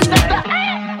better.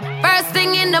 First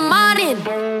thing in the morning,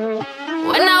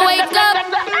 when I wake up,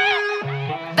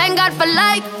 thank God for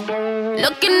life.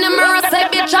 Look in the mirror, say,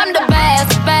 bitch, I'm the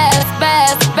best, best,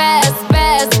 best, best,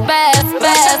 best, best,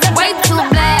 best. Way too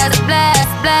blessed, blessed,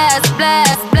 blessed,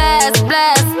 blessed, blessed,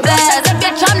 blessed, blessed.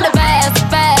 Bitch, I'm the best,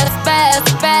 best, best,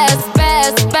 best,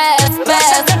 best, best,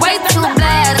 best. Way too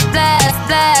blessed, blessed,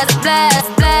 blessed, blessed,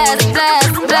 blessed,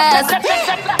 blessed, blessed.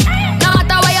 No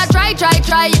matter where you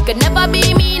try, you could never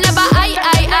be me, never I.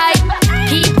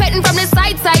 Keep petting from the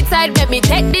side, let me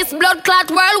take this blood clot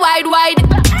worldwide, wide.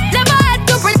 Never had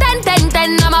to pretend,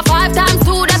 10. I'm a 5 times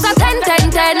 2, that's a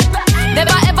 10.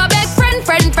 Never ever beg friend.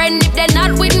 If they're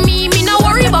not with me, no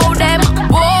worry about them.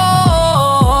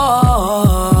 Whoa,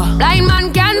 blind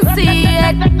man can see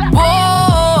it.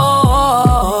 Whoa,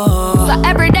 so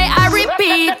every day I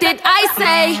repeat it. I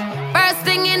say, first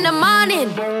thing in the morning,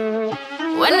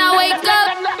 when I wake up,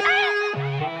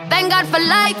 for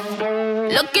life.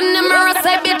 Look in the mirror,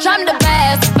 say, bitch, I'm the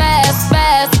best, best,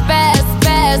 best, best,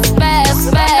 best,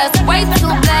 best, best. Way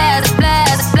too blessed,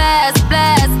 blessed, blessed,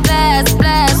 blessed, blessed,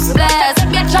 blessed, blessed.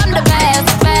 Bitch, I'm the best,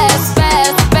 best,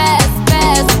 best, best,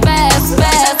 best, best,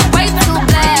 best. Way too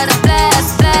blessed,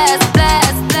 blessed, blessed,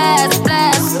 blessed, blessed,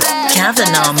 blessed, blessed.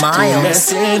 Kavanaugh Miles. Me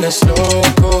tienes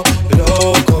loco,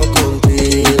 loco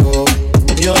contigo.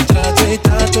 Yo trato y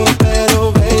trato,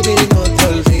 pero baby no te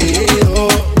olvido.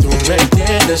 Tú me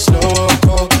tienes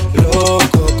loco,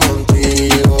 loco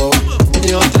contigo.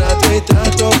 Yo trato y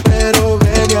trato, pero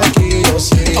baby aquí yo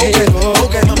sigo.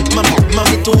 Okay,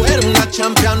 mami, tú eres una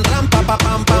champion, rampa, pa,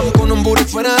 pam, pam, con un booty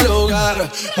fuera del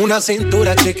hogar. Una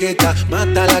cintura chiquita,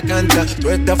 mata la cancha, tú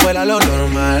estás fuera lo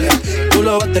normal. Tú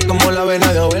lo bates como la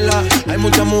vena de abuela. Hay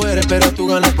muchas mujeres, pero tú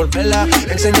ganas por vela.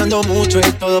 Enseñando mucho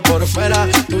y todo por fuera.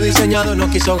 Tu diseñado no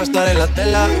quiso gastar en la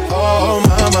tela. Oh,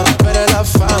 mamá, tú eres la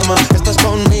fama. Estás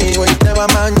conmigo y te va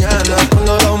mañana.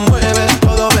 Cuando lo mueves,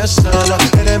 todo me sana.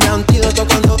 Eres mi antídoto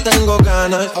cuando tengo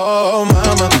ganas. Oh,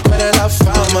 mamá, tú eres la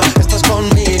fama. Estás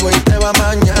conmigo y te va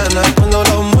mañana. Cuando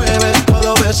lo mueves,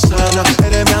 todo me sana.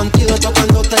 Eres mi antídoto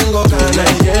cuando tengo ganas. Me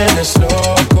tienes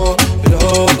loco,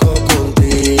 loco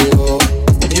contigo.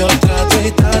 Yo trato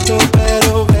y trato,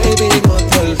 pero baby no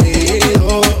te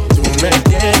olvido. Tú me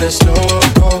tienes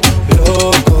loco,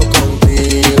 loco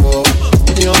contigo.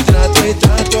 Yo trato y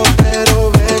trato,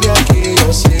 pero baby aquí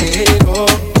yo sigo.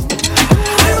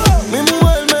 Mi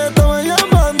mujer me estaba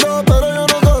llamando, pero yo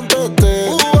no contesté.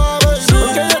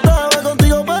 Porque yo estaba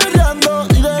contigo peleando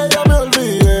y de ella me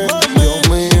olvidé. Dios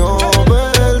mío,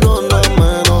 perdóname,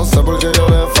 no sé por qué yo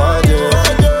le fallé.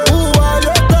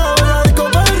 Yo estaba en la disco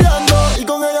peleando y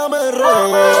con ella me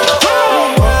regué.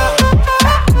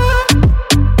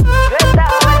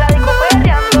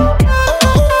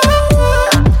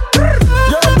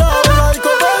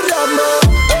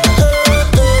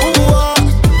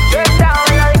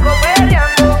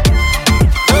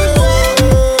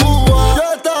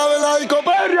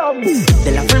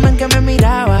 De la forma en que me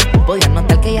miraba, podía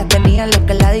notar que ella tenía lo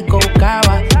que la disco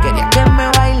buscaba. Quería que me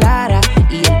bailara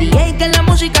y el DJ que la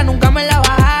música nunca me la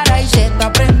bajara. Y se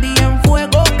está prendida en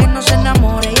fuego, que no se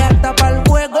enamore, ella está pa'l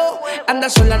juego. Anda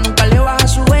sola, nunca le baja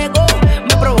su ego.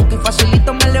 Me provoca y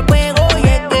facilito me le pego. Y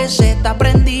es que se está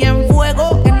prendida en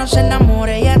fuego, que no se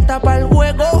enamore, ella está pa'l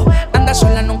juego. Anda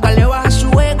sola, nunca le baja su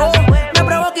ego. Me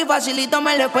provoca y facilito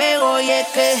me le pego. Y es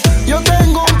que yo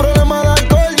tengo un problema de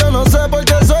alcohol, yo no sé por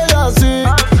qué soy así.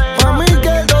 Pa' mí que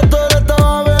el doctor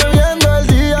estaba bebiendo el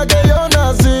día que yo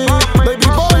nací. Baby,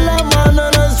 pon la mano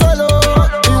en el suelo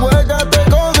y huélgate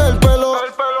con el pelo.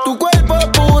 Tu cuerpo es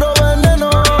puro veneno,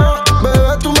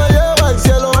 bebé, tú me llevas al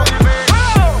cielo.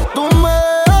 Tú me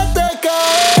dejaste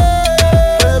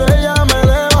caer, pero ella me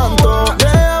levantó.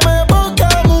 Déjame poca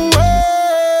mujer,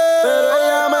 pero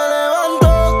ella me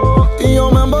levantó. Y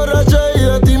yo me emborraché y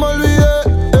de ti me olvidé.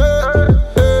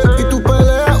 Y tú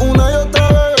peleas una y otra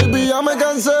vez, baby, ya me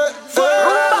cansé.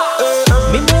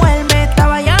 mi mujer me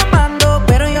estaba llamando,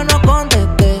 pero yo no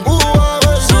contesté.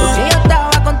 Porque yo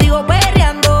estaba contigo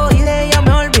perreando y de ella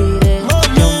me olvidé.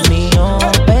 Dios mío,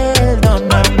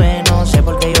 perdóname, no sé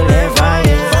por qué yo le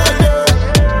fallé.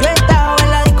 Yo estaba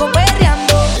en la disco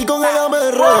perreando y con ella me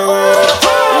regué.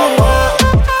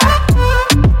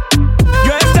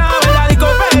 Yo estaba en la disco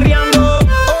perreando.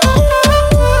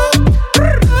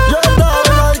 Yo estaba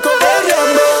en la disco perreando.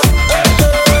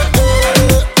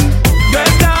 Yo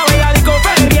estaba en la disco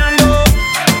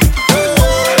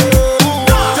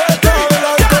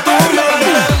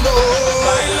perreando.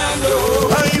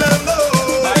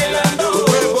 Bailando, tu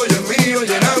cuerpo y el mío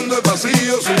llenando el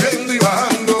pasillo, subiendo y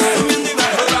bajando.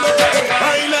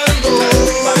 Bailando,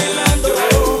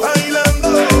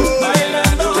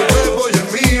 tu cuerpo y el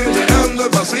mío llenando el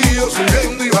pasillo,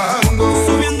 subiendo y bajando.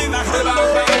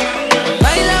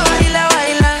 Baila, baila,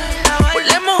 baila,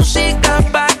 ponle música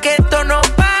pa' que esto no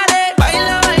pare.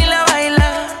 Baila, baila, baila,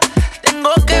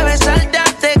 tengo que besarte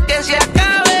antes que se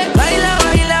acabe. Baila,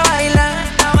 baila, baila,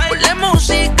 ponle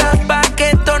música pa' que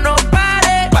esto no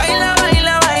pare. Baila,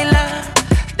 baila, baila,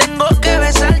 tengo que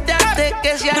besarte antes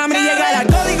que se acabe. A mí llega el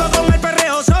código con el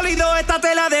perreo sólido. Esta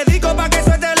te la dedico pa' que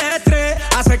suelte el estrés.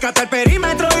 Acércate al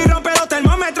perímetro y rompe los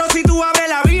termómetros. Si tú abres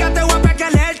la vía te voy a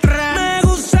pegar el tren. Me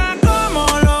gusta cómo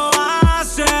lo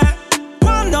haces,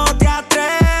 cuando te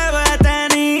atreves.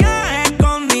 Tenía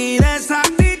escondida esa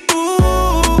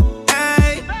actitud,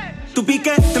 ey. Tu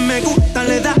piquete me gusta,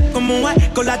 le da como es.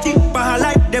 Con la chispa al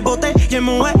aire, bote y en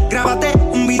mujer. Grábate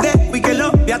un video y que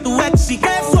lo vea tu ex. ¿Y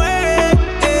qué fue?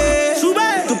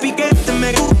 Sube. Tu piquete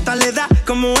me gusta, le da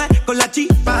como es. Con la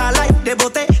chispa al aire,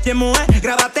 bote y en mujer.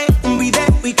 Grábate un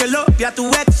video y que lo vea tu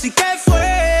ex. ¿Y qué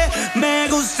fue? Me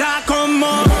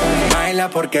baila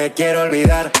porque quiero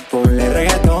olvidar. Ponle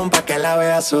reggaetón pa' que la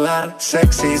vea sudar.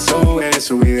 Sexy, sube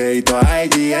su videito a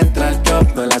IG. Entra al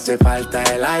top, no le hace falta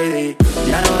el ID.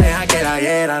 Ya no deja que la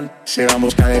hieran. Se va en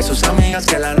busca de sus amigas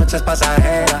que la noche es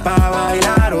pasajera. Pa'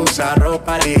 bailar usa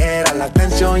ropa ligera. La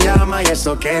atención llama y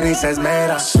eso que ni se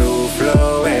esmera. Su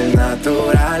flow es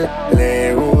natural,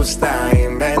 le gusta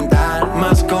inventar.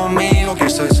 Más conmigo que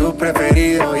soy su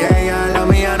preferido. Y ella la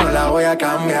mía no la voy a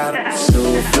cambiar.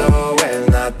 Su flow es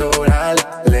natural,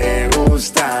 le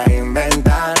gusta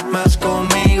inventar. Más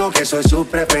conmigo que soy su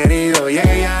preferido. Y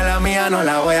ella la mía no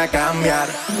la voy a cambiar.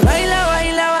 Baila,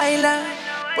 baila, baila.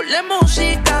 Ponle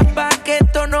música pa' que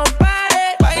esto no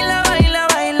pare. Baila, baila,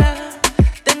 baila.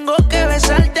 Tengo que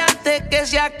besarte antes que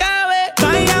se acabe.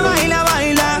 Baila, baila,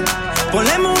 baila.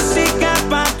 Ponle música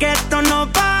pa' que esto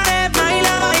no pare.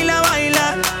 Baila, baila,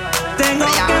 baila. Tengo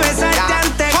que besarte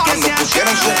antes que se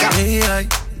acabe. Día y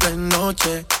de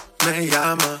noche me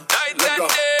llama.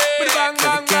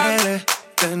 Me quiere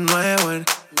de nuevo en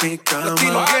mi cama.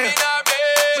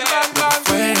 No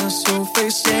fue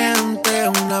suficiente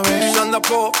una vez.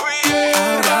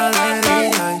 Ahora de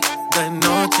día y de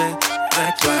noche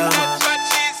reclama.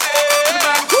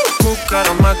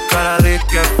 Buscaron más cara de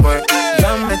que fue.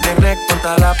 Ya me tienes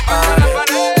contra la pared.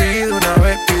 Pide una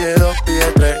vez, pide dos,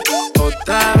 pide tres.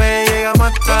 Otra vez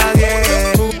llegamos hasta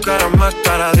 10. Buscaron más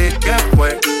cara de que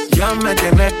fue. Ya me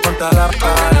tienes contra la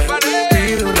pared.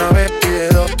 Pide una vez, pide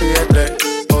dos, pide tres.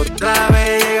 Otra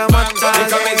vez llegamos hasta 10.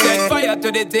 Because me set fire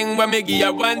to the thing when me give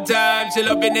her one time. She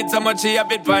loving it so much she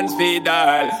have it pants feed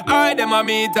all. I dem a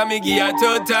meet and me give her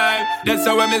 2 times. That's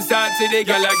how when me start see the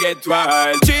girl I get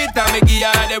wild. 3 times me give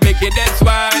her the wickedest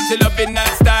one. She loving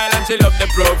that style and she love the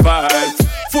profile.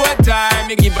 4 times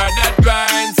me give her that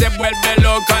grind. Se vuelve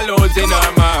loca, lose in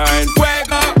her mind.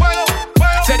 Fuego,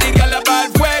 say the girl about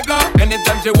fuego.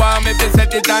 Anytime she want me to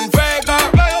set it on fuego.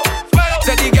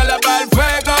 Say the girl about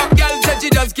fuego. Girl said she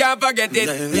just can't forget it.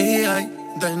 De día y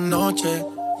de noche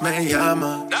me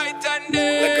llama. Night and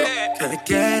day. Que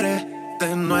quiere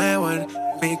de nuevo en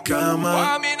mi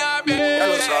cama. Ya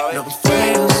lo sabes. No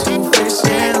fue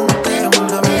suficiente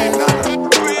una vez.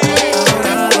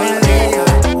 Ahora de día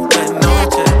y de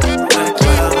noche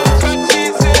reclama.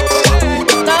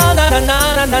 Na na na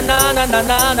na na na na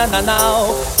na na na na.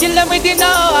 Kill them with the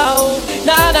now.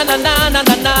 Na na na na na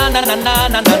na na na na na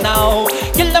na na na.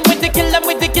 Kill them with the, kill them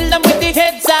with the, kill them with the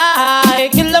heads high.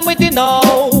 Kill them with the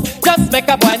no. Just make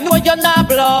a boy know you're not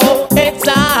blow. Heads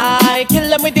high. Kill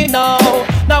them with the no.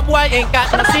 No boy ain't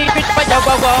got no secret for your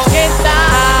wow. Heads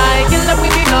high. Kill them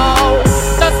with the no.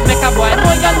 Just make a boy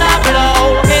know you're not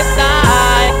blow. Heads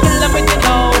high. Kill them with the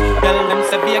no. Tell them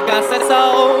say Vegas said so.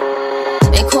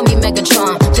 They call me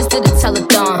Megatron, just did a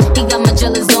telethon. He got my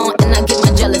jealous on, and I get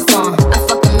my jealous on. I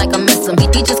fuck him like I miss him.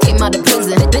 He just came out of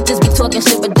prison. Bitches be talking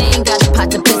shit, but they ain't got a pot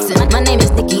to piss in. My name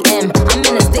is Nicki M. I'm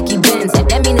in a sticky Benz.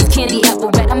 That mean it's candy apple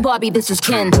red. I'm Barbie, this is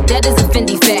Ken. That is a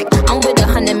Fendi fact. I'm with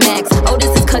 100 max. Oh,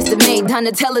 this is custom made.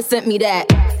 Donatella sent me that.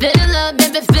 Fill up,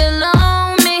 baby, fill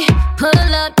on me.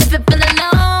 Pull up if you're feeling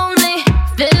lonely.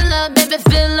 Fill up, baby,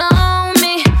 fill on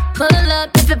me. Pull up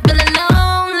if you're feeling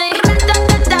lonely.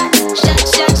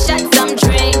 Shots I'm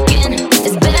drinking.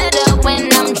 It's better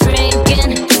when I'm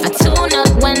drinking. I tune up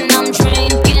when I'm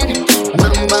drinking.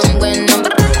 Rum when I'm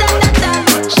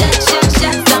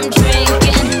shots I'm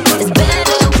drinking. It's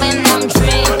better when I'm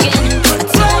drinking. I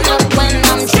tune up when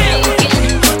I'm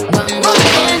drinking. Rum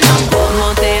when I'm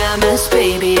Como te llamas,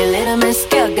 baby? A little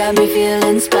mezcal got me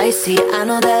feeling spicy. I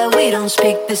know that we don't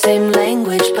speak the same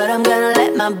language, but I'm gonna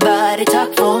let my body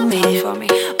talk for me.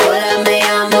 Hola, me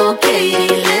llamo Katie.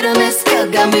 Little mezcal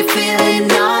got me feeling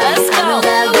naughty. I know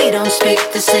that we don't speak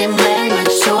the same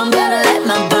language, so I'm gonna let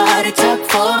my body talk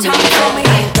for me.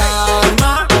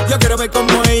 Calma, yo quiero ver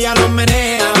cómo ella lo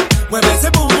menea. Mueve ese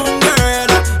boom boom girl.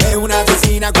 Es una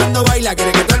asesina cuando baila,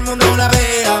 quiere que todo el mundo la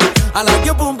vea. I like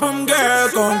your boom boom girl.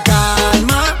 Con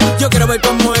calma, yo quiero ver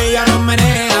cómo ella lo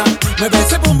menea. Mueve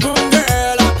ese boom boom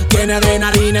girl. Tiene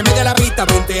adrenalina, mete la pista,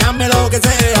 venteame lo que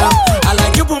sea. I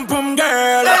like your boom boom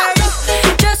girl.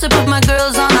 Just to put my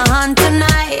girls on the hunt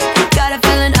tonight. Got a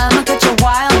feeling I'ma catch a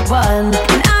wild one.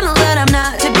 And I know that I'm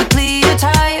not typically your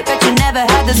type, but you never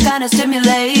had this kind of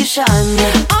stimulation.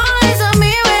 All eyes on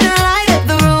me when I light up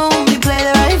the room. You play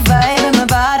the right vibe and my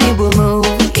body will move.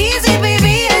 Easy,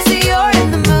 baby, I see you're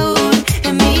in the mood.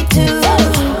 And me too.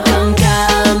 Con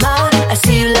calma, I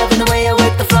see you loving the way I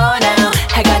work the floor now.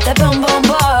 I got that boom boom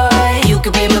boy. You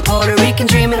could be my Puerto Rican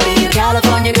dream, it'll be a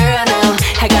California girl now.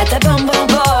 I got that boom boom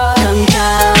boy.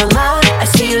 I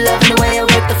see you loving the way I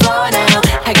work the floor now.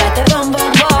 I got that boom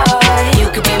boom boy. You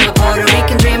could be my Puerto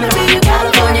Rican dream, it'll be a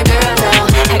California girl now.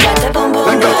 I got that boom boom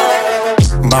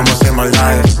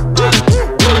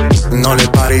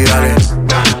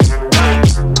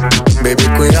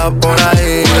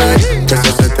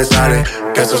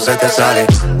eso se te sale.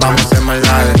 Vamos a hacer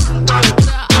maldades,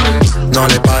 no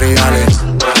le pari, dale.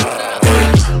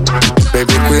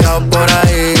 Baby, cuidado por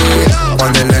ahí,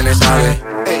 cuando el nene sale.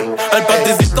 El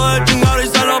paticito de chingado y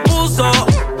se lo puso.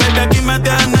 Baby, aquí me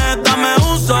tienes, dame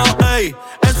uso. Ey,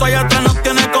 eso allá atrás nos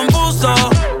tiene confuso.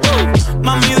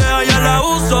 Mami, deja ya la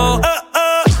uso.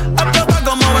 Explota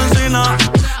como benzina.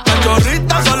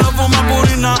 Cachorrita solo fuma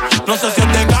purina. No sé si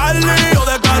es de Cali o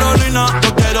de Carolina.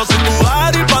 Yo quiero ser tu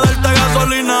Ari pa' darte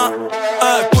gasolina.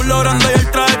 Culo grande y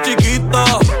el traje chiquito.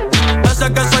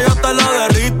 Ese queso yo te lo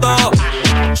derrito.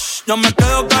 Shh, yo me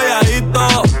quedo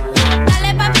calladito.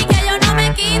 Dale papi que yo no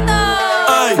me quito.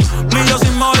 Ey, millo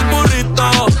sin mover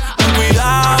burrito. Ten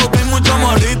cuidado que hay mucho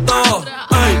morrito.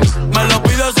 Ey, me lo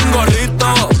pido sin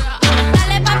gorrito.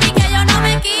 Dale papi que yo no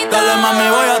me quito. Dale mami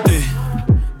voy a ti.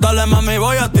 Dale mami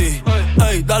voy a ti.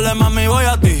 Ey, dale mami voy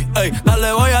a ti. Ey,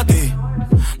 dale voy a ti.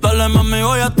 Dale mami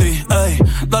voy a ti. Ey,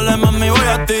 dale mami voy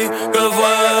a ti. ¿Qué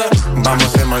fue? Vamos a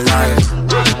hacer maldades,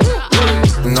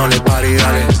 no le pari,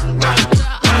 dale.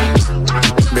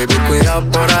 Baby, cuidado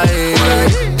por ahí,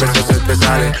 que eso se te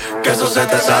sale, que eso se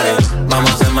te sale.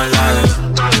 Vamos a hacer maldades,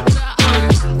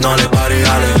 no le pari,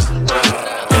 dale.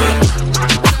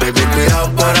 Baby, cuidado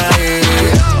por ahí,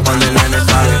 cuando el nene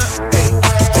sale.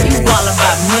 You all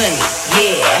about money,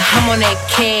 yeah, I'm on that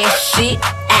cash shit,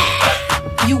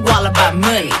 You all about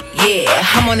money, yeah,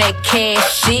 I'm on that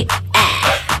cash shit,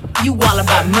 You all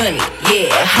about money,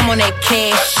 yeah, I'm on that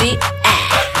cash shit,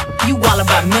 You all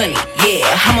about money,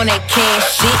 yeah, I'm on that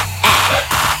cash shit,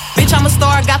 Bitch, I'm a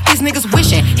star, got these niggas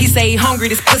wishing. He say he hungry,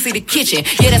 this pussy the kitchen.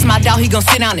 Yeah, that's my dog, he gon'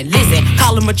 sit down and listen.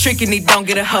 Call him a trick and he don't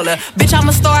get a holler. Bitch, I'm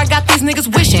a star, got these niggas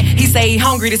wishing. He say he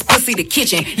hungry, this pussy the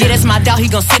kitchen. Yeah, that's my dog, he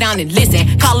gon' sit down and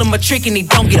listen. Call him a trick and he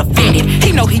don't get offended.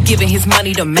 He know he giving his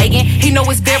money to Megan. He know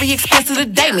it's very expensive to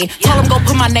date me. Told him go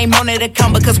put my name on that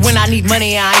account because when I need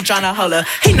money, I ain't tryna holler.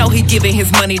 He know he giving his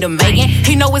money to Megan.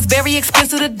 He know it's very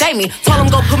expensive to date me. Told him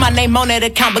go put my name on that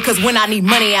account because when I need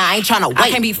money, I ain't tryna wait. I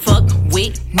can't be fucked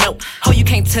with, no. Oh, you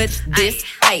can't touch this,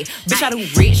 ayy. Bitch, I do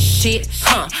rich shit,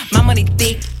 My money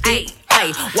thick, ayy.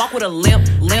 Walk with a limp,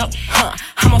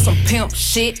 I'm on some pimp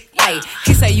shit, ayy.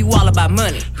 He say you all about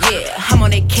money, yeah. I'm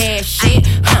on that cash shit,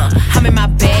 I'm in my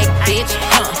bag, bitch,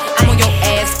 I'm on your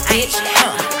ass, bitch,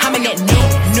 I'm in that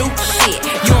new shit.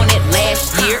 You on that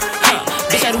last year,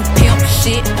 Bitch, I do pimp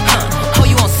shit, Oh,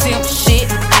 you on simp shit,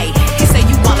 ayy. He say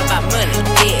you all about money,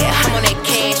 yeah. I'm on that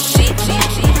cash shit,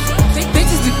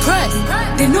 Bitches be pressed.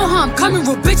 They know how I'm coming,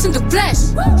 real bitch in the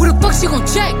flesh. Who the fuck she gon'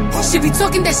 check? She be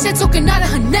talking that shit, talking out of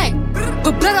her neck.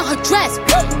 But blood on her dress.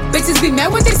 Bitches be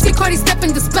mad when they see Cardi step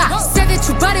in the spot. Said that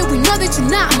you bought it, we know that you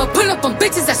not. I'ma pull up on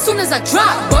bitches as soon as I drop.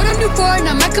 Bought a new foreign,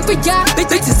 I might up a yacht.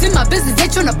 Bitches in my business, they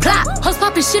tryna plot. Hoes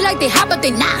poppin' shit like they hot, but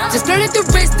they not. Just learn at the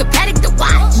wrist, the Patek, the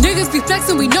watch. Niggas be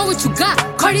flexing, we know what you got.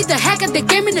 Cardi the hack at the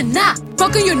game in the knot.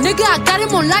 Fuckin' your nigga, I got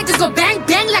him on light. Just go bang,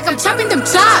 bang like I'm chopping them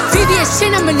chops. VVS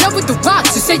shit, I'm in love with the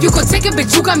rocks. You said you gon' take it,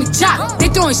 bitch, you got me chopped. They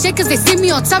throwing shit cause they see me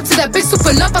on top. To that bitch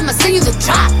super love, I'ma send you the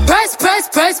drop. Press, press,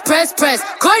 press, press, press.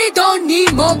 Cardi don't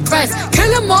need more press. Kill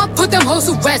them all, put them hoes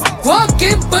to rest. Walk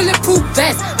in bulletproof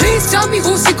vest. Please tell me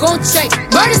who she gon' check.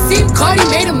 Murder scene, Cardi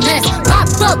made a mess. Pop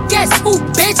up, guess who,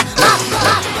 bitch? Pop,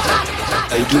 pop, pop.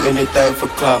 They do anything for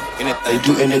clout. They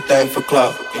do anything for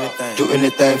clout. Do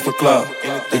anything for clout.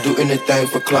 They do anything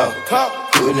for clout.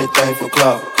 Do anything for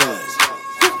clout.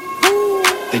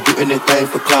 They do anything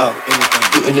for clout.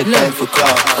 Do anything for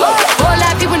clout. Whole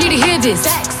lot of people need to hear this.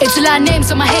 It's a lot of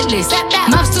names on my hit list.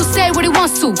 Mom still say what he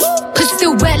wants to. Pussy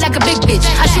still wet like a big bitch.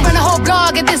 I should run a whole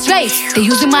blog at this rate. They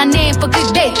using my name for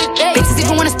good day. Bitches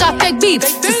even wanna start fake beef.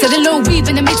 Just sell a little weave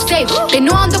in the mixtape. They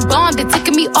know I'm the bomb, they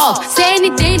ticking me off. Say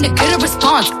anything to get a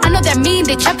response. I know that mean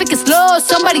they traffic is slow.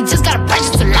 Somebody just gotta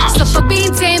purchase the launch. So for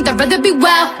being tame, they'd rather be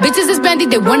wild. Bitches is bendy,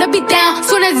 they wanna be down.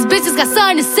 Soon as these bitches got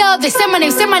something to sell, they say my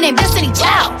name, Destiny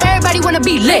Child. Everybody wanna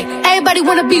be lit, everybody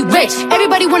wanna be rich,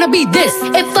 everybody wanna be this.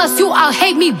 If us you all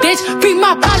hate me, bitch. Read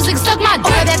my problems and suck my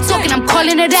dick. All that talking, I'm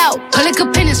calling it out. Public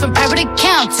opinions from private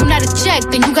accounts. You not a check,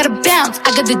 then you gotta bounce.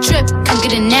 I got the drip, come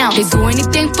get it now. They do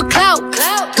anything for clout,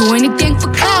 do anything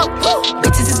for clout.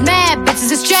 Bitches is mad,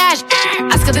 bitches is trash.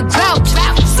 Ask her the grouch.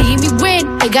 See me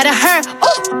win, they gotta hurt.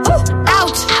 Ooh, ooh,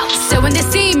 ouch. So when they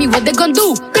see me, what they gon'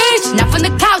 do? Bitch, not from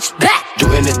the couch, back.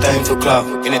 Do anything for clout.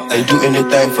 They do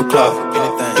anything for clout.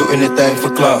 Do anything for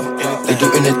clout. They do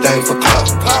anything for clout.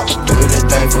 Do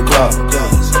anything for clout.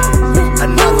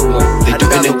 Another one. They do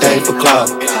anything for clout.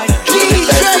 Do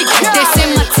anything for clout. They say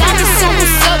my time is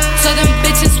almost up, so them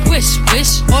bitches wish.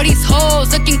 All these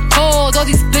hoes looking cold, all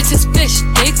these bitches fish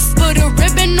sticks. Put a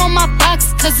ribbon on my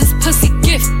box, cause this pussy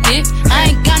gifted. I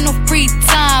ain't got no free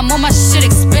time, all my shit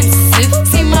expensive.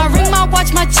 See my ring, my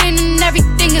watch, my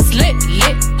is lit.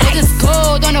 Niggas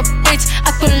cold on a bitch,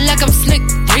 I feel like I'm slick,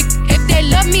 Rick. If they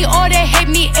love me or they hate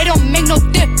me, it don't make no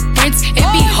difference. It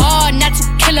be hard not to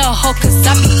kill a hoe, cause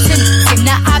I be tempted.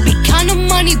 Now I be counting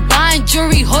money, buying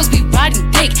jewelry, hoes be riding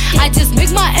dick. I just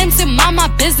make my M's and mind my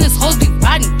business, hoes be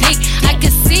riding dick. I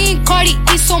can see Cardi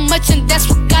eat so much and that's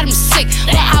what got him sick.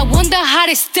 But I wonder how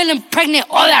they still impregnate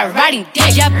all that riding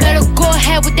dick. Y'all better go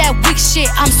ahead with that weak shit.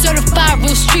 I'm certified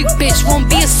real street bitch. Won't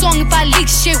be a song if I leak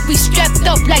shit. We strapped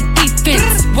up like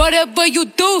defense. Whatever you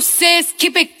do, sis,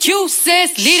 keep it cute,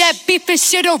 sis. Leave that beef and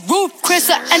shit on roof, Chris,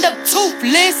 I end up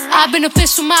toothless. I've been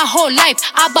official my whole life.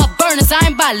 I bought burners, I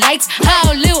ain't buy lights.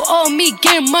 How little old me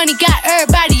getting money got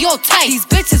everybody all tight. These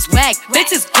bitches whack,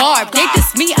 bitches garb. They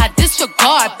diss me, I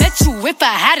disregard. Bet you if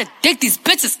I had a dick, these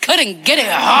bitches couldn't get it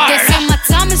hard. They say my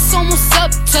time is almost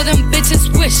up, so them bitches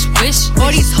wish.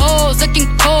 All these hoes looking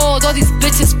cold, all these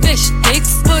bitches fish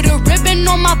dicks. Put a ribbon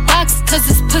on my box, cause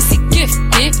it's pussy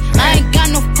gifted. I ain't got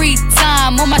no free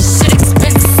time, all my shit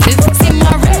expensive. See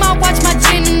my ring, my watch, my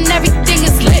chain, and everything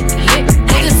is lit.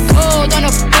 Niggas cold on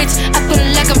a bitch, I feel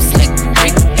like I'm slick,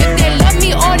 Rick. If they love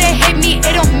me or they hate me,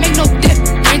 it don't make no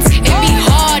difference. It be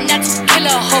hard not to kill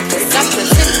a hoe, cause I feel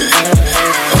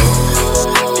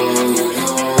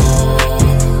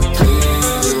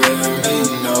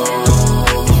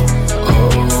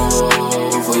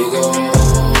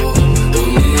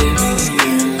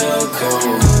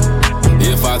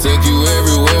Take you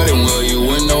everywhere, then well, you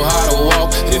wouldn't know how to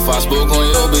walk. If I spoke on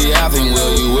your behalf, then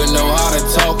well, you wouldn't know how to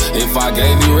talk. If I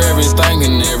gave you everything,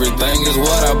 and everything is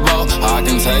what I bought, I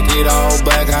can take it all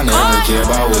back, I never care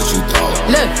about what you thought.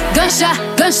 Look,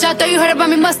 gunshot, thought you heard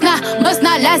about me, must not.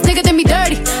 Last nigga did me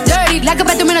dirty, like a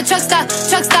bathroom in a truck stop.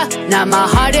 Now my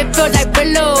heart, it feels like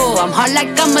Brillo. I'm hard like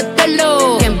I'm a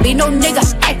Dillo. Can't be no nigga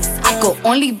ex, I could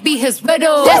only be his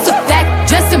widow. That's a fact,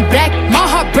 dressed in black, my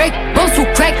heart break, bones will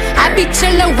crack. I be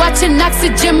chillin', watching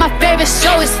Oxygen, my favorite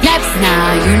show is Snaps.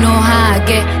 Now you know how I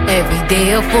get, every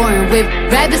day a foreign whip.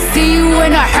 Rather see you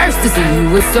in a hearse than see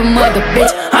you with some other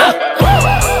bitch, huh?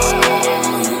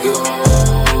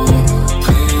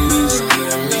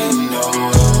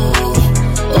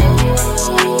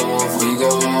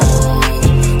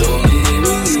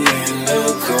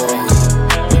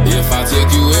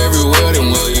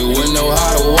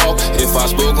 If I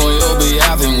spoke on your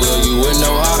behalf, then well, you wouldn't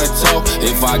know how to talk.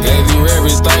 If I gave you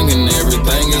everything, and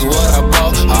everything is what I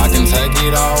bought, I can take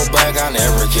it all back, I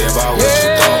never care about what you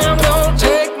thought. I'm gonna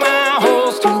take my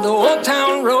horse through the old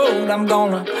town road. I'm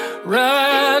gonna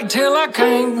ride till I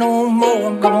can't no more.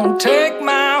 I'm gonna take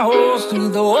my horse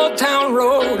through the old town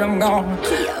road. I'm gonna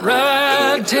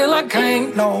ride till I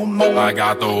can't no more. I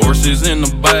got the horses in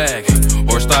the back,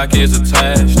 horse stock is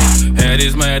attached. Head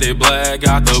is matted black,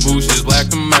 got the bushes black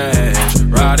to match.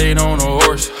 Riding on a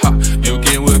horse, ha, you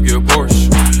can whip your Porsche.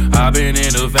 I've been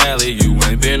in the valley, you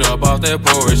ain't been up off that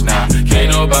porch. Now,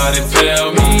 can't nobody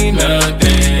tell me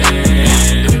nothing.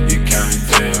 You can't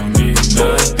tell me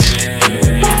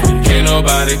nothing. Can't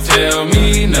nobody tell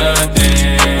me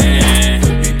nothing.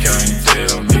 You can't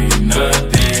tell me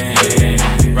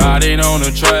nothing. Riding on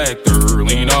a tractor,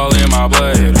 lean all in my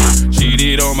bladder.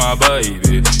 Cheated on my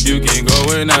baby, you can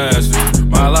go and ask her.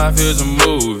 My life is a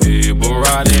movie, but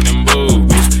riding in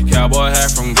boobies. Cowboy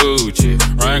hat from Gucci,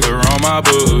 Wrangler on my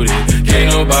booty. Can't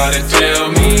nobody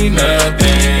tell me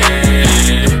nothing.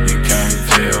 You can't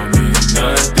tell me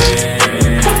nothing.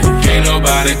 Can't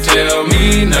nobody tell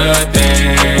me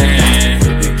nothing.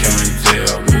 You can't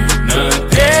tell me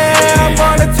nothing. Yeah, I'm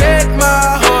gonna take my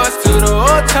horse to the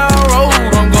old town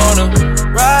road. I'm gonna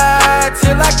ride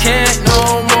till I can't no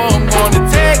more. I'm gonna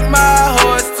take my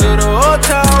horse to the old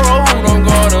town road. I'm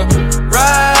gonna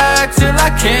ride till I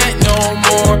can't no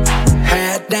more.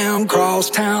 Hat down, cross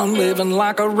town, living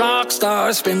like a rock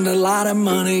star. Spend a lot of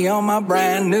money on my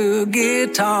brand new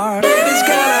guitar. Baby's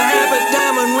got a habit,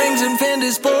 diamond rings and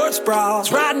Fendi sports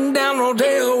bras. Riding down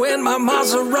Rodeo in my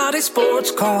Maserati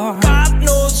sports car. Got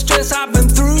no stress, I've been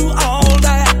through all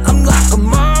that. I'm like a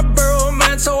Marlboro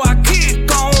man, so I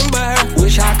kick on back.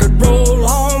 Wish I could roll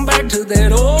on back to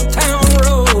that old town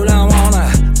road. I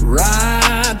wanna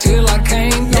ride till I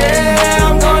can't no more.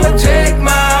 I'm gonna take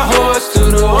my horse to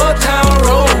the old town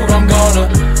road. I'm gonna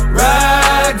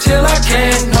ride till I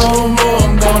can't no more.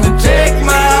 I'm gonna take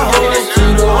my horse to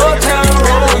the old town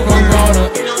road. I'm gonna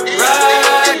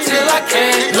ride till I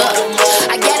can't no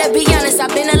more. I gotta be honest,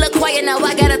 I've been a little quiet now.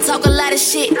 I gotta talk a lot of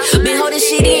shit. Been holding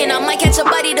shit in. I might catch a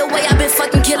body the way I've been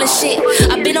fucking killing shit.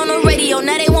 I've been on the radio,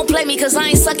 now they won't play me cause I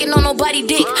ain't sucking on nobody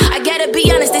dick. I gotta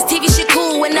be honest, this TV shit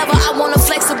cool whenever I wanna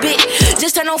flex a bit.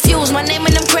 Just turn on fuse, my name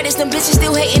in them credits, them bitches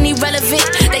still hating irrelevant.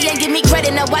 They ain't give me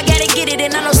credit, now I gotta get it,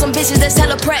 and I know some bitches bitches that's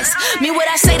hella pressed. Me what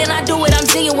I say, then I do it, I'm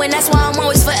genuine. That's why I'm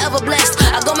always forever blessed.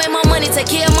 I go make my money, take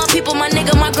care of my people, my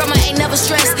nigga, my grandma ain't never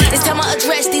stressed. It's time I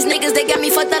address these niggas, they got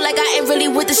me fucked up like I ain't really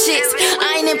with the shits.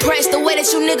 I ain't impressed the way that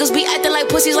you niggas be acting like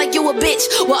pussies like you a bitch.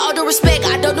 With all due respect,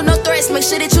 I don't do no threats. Make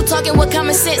sure that you talking with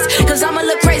common sense. Cause I'ma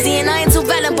look crazy and I ain't too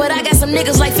violent, but I got some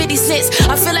niggas like 50 cents.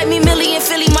 I feel like me, Millie, and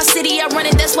Philly, my city, I run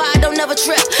it, that's why I don't never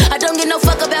trip. I don't get no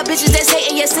fuck about bitches that's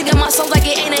hating, yet singing my songs like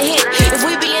it ain't a hit. If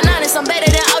we being honest, I'm better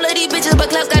than all of these bitches, but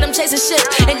Clouds got them chasing shit.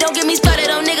 And don't get me started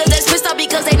on niggas that's pissed off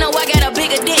because they know I got a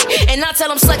bigger dick. And I tell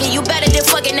them suck it, you better than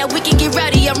fucking, that we can get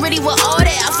rowdy. I'm ready with all that.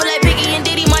 I feel like Biggie and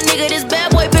Diddy, my nigga, this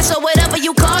bad boy bitch or whatever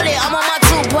you call it. I'm on my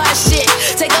Tupac shit,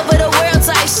 take over the world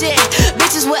type shit.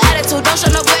 Bitches with attitude, don't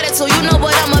show no gratitude. You know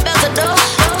what I'm about to do.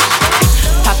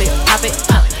 Pop it,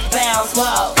 bounce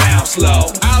low. Bounce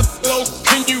low. How low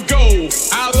can you go?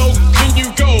 How low can you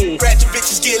go? Ratchet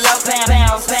bitches get low.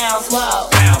 Bounce low.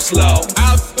 Bounce low.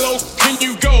 How low can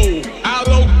you go? How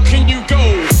low can you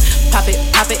go? Pop it,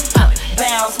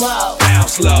 bounce low.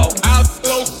 Bounce low. How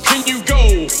low can you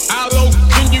go? How low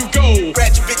can you go?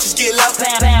 Ratchet bitches get low.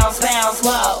 Bounce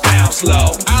low. Bounce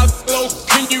low. How low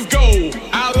can you go?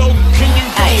 How low can you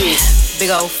go? Ay, big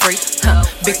old freak,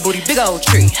 big booty, big old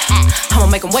tree. I'ma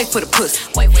make him wait for the pussy.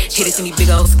 Hit it in these big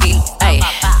old skis. Ay,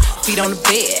 feet on the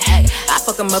bed. I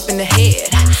fuck him up in the head.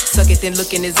 Suck it, then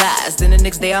look in his eyes. Then the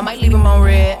next day I might leave him on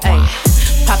red. Ay,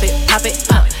 pop it,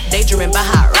 daydreaming by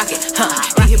hot rocket.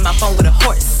 He hit my phone with a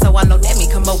horse, so I know that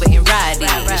me come over and ride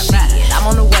it. Shit, I'm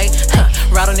on the way.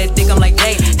 Ride on that dick, I'm like,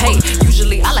 hey.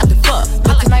 Usually I like to fuck,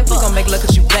 but tonight we gon' make love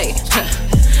 'cause you play.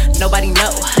 Nobody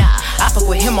know. I fuck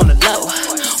with him on the low.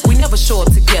 We never show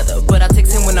up together, but I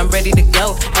text him when I'm ready to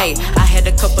go. Hey, I had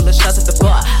a couple of shots at the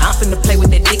bar. I'm finna play with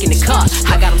that dick in the car.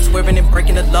 I got him swerving and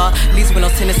breaking the law. Least with no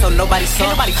tennis, so nobody saw.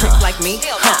 Ain't nobody creep like me,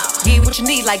 Yeah, what you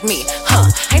need like me,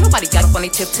 Ain't nobody got up on their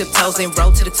tiptoes and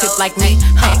roll to the tip like me,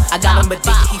 I got him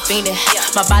addicted, he fiendin'.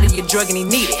 My body a drug and he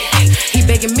need it. He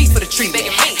begging me for the treatment.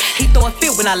 He throwing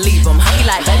fit when I leave him. He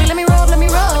like, baby, let me rub on you.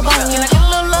 Can I get a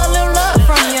little love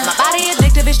from you? My body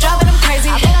addictive, it's driving him crazy.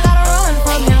 I think I gotta run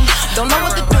from him. Don't know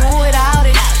what to do without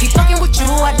it. He fucking with you,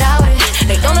 I doubt it.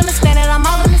 They don't understand that I'm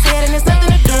all in his head and it's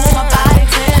nothing to do with my body.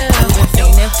 You've been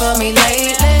fiending for me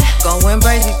lately, going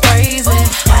crazy.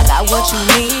 I got what you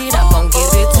need, I'm gon'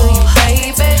 give it to you,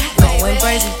 baby. Going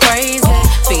crazy,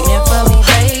 feeding for me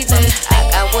lately. I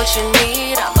got what you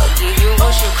need, I'ma give you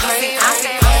what you crave. Ass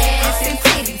and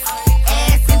titties,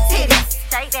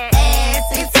 shake that.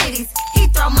 Ass and titties, he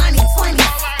throw money 20.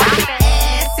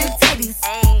 Ass and titties,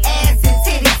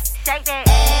 shake that.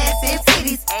 Ass and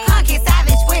titties, come get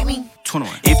savage with me.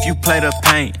 21. If you play the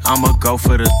paint, I'ma go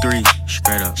for the 3.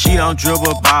 Straight up. She don't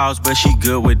dribble balls, but she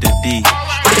good with the D.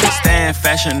 Stay in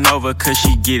Fashion Nova 'cause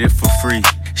she get it for free.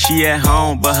 She at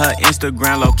home, but her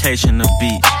Instagram location the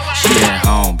beach. She at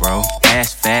home, bro.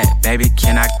 Ass fat, baby,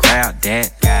 can I grab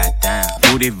that? Goddamn.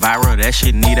 Booty viral, that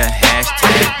shit need a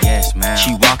hashtag. Yes, man.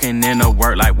 She walking in to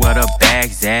work like where the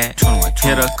bag's at. 21.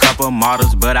 Hit a couple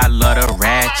models, but I love the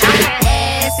ratchet.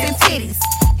 Ass and titties,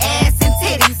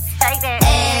 shake that.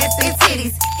 Ass and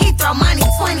titties, he throw money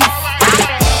 20.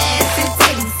 Ass and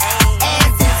titties,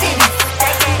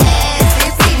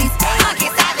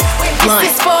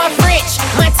 This is for Rich,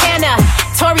 Montana,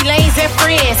 Tory Lanez and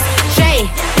friends, Jay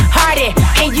Hardy,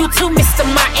 and you too, Mr.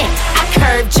 Martin. I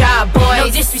curved y'all boys. No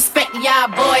disrespect to y'all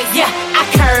boys. Yeah, I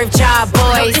curved y'all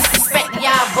boys. No disrespect to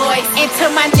y'all boys. And to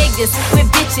my niggas with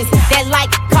bitches that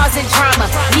like causing drama.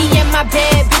 Me and my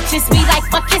bad bitches, we like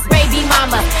fuck his baby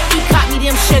mama. He caught me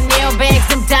them Chanel bags,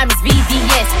 them diamonds,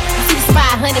 VVS. You see this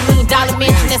 $500 million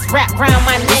mansion that's wrapped around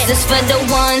my neck. This is for the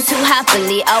ones who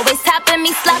happily always tapping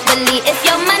me sloppily. If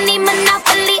your money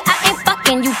monopoly, I ain't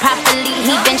fucking you properly.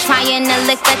 He been trying to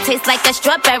lick that taste like a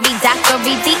strawberry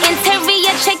daiquiri. The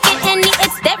interior chicken and the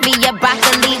exterior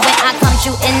broccoli. When I come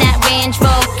shooting that Range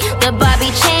Rover, the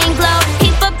Barbie chain glow.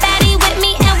 Keep a baddie with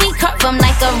me and we curve them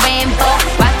like a rainbow.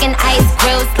 Rockin' ice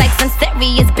grills like some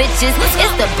serious bitches.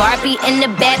 It's the Barbie and the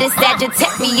baddest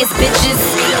Sagittarius bitches.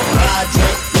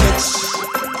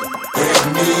 Give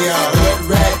me a hood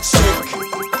rat chick,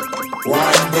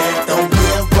 one that don't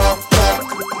give a fuck,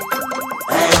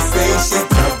 and say she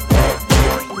took that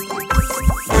dick.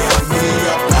 Give me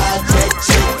a project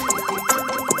chick,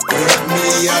 give me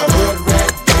a hood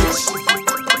rat bitch,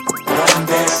 one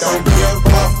that don't give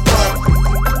a fuck,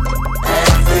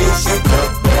 and say she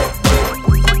took that dick.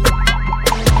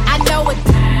 I know it.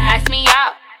 Ice me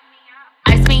out,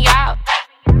 ice me out,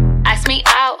 ice me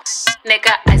out,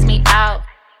 nigga, ice me out.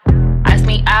 Ice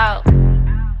me out,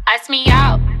 ice me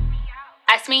out,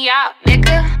 ice me out,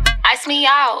 nigga, ice me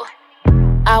out.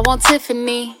 I want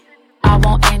Tiffany, I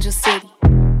want Angel City.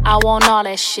 I want all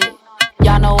that shit.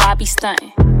 Y'all know I be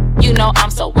stuntin'. You know I'm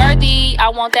so worthy. I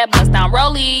want that bust down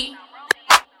rollie.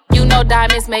 You know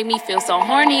diamonds make me feel so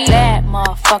horny. Bad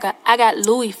motherfucker, I got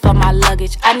Louis for my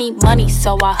luggage. I need money,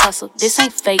 so I hustle. This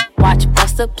ain't fake, watch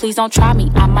buster. Please don't try me,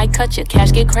 I might cut you.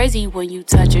 Cash get crazy when you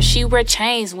touch her. She wear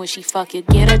chains when she fuck you.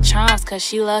 Get her charms, cause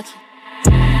she lucky.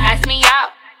 Ice me out,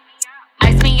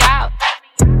 ice me out,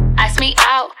 ice me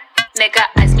out. Nigga,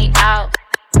 ice me out,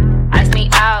 ice me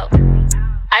out,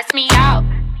 ice me out,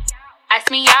 ice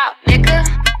me out. Nigga,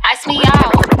 ice me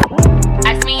out,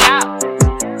 ice me out.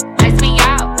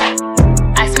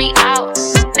 Ice me out,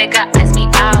 nigga, ice me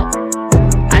out,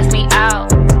 ice me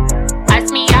out,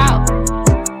 ice me out,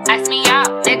 ice me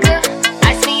out, nigga,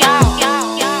 ice me out.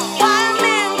 Why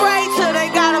men great till they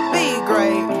gotta be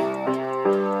great?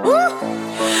 Woo!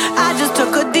 I just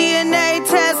took a DNA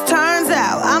test, turns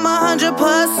out I'm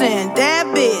 100% that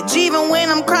bitch. Even when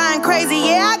I'm crying crazy,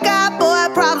 yeah, I got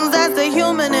boy problems, that's the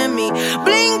human in me.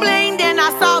 Bling bling, then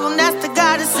I solve them, that's the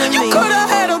goddess in me. You could've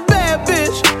had a bad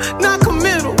bitch, not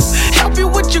committal.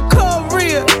 With your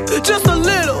career, just a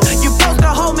little. You supposed to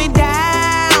hold me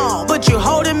down, but you're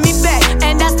holding me back,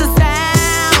 and that's the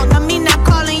sound of me not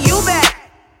calling you back.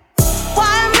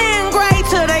 Why men great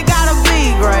till they gotta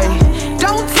be great?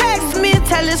 Don't text me,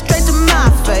 tell it straight to my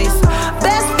face.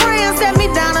 Best friend set me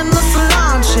down in the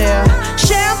salon chair.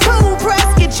 Shampoo press,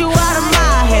 get you out of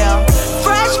my hair.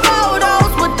 Fresh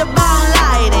photos with the bomb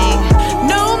lighting.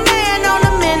 New man on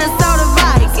the Minnesota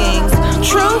Vikings.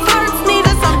 True hurts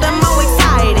needed something more exciting.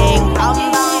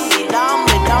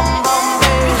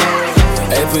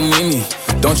 Hey Panini,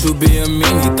 don't you be a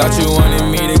meanie. Thought you wanted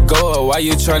me to go, why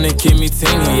you tryna keep me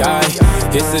teeny?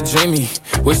 It's a dreamy,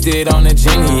 wished it on a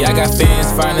genie. I got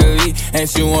fans finally,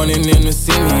 and you wanting them to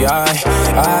see me.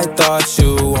 I thought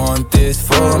you want this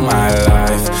for my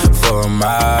life, for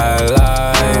my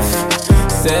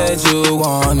life. Said you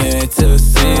wanted to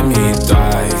see me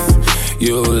thrive.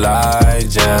 You lied,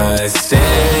 just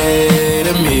say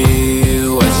to me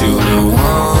what you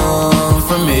want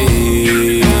from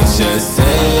me. Just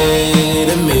say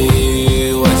to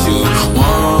me what you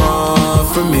want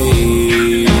from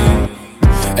me.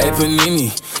 Hey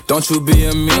Panini, don't you be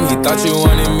a meanie. Thought you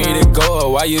wanted me to go,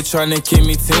 why you tryna keep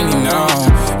me teeny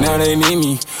now they need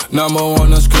me, number one,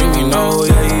 no screaming. No,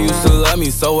 yeah, you used to love me,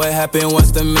 so what happened,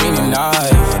 what's the meaning?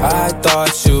 I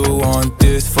thought you want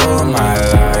this for my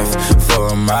life,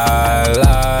 for my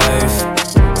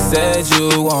life. Said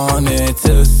you wanted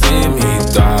to see me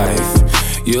thrive.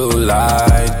 You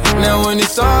lied. Now when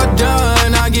it's all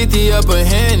done, I get the upper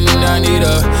hand. I need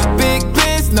a big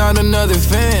piece, not another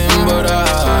fan. But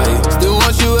I still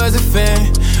want you as a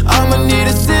fan. I'ma need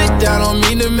to sit down, don't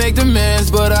mean to make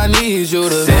demands, but I need you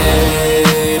to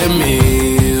say to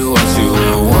me what you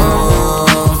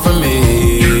want from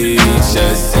me.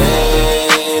 Just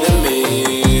say to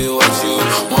me what you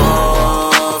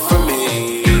want from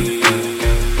me.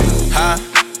 Huh?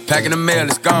 Packing the mail,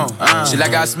 it's gone. She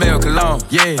like I smell cologne.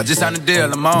 Yeah. I just signed a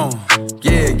deal, I'm on.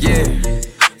 Yeah.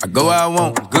 I go where I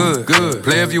want, good.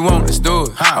 Play if you want, let's do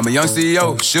it. I'm a young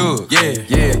CEO, sure. Yeah.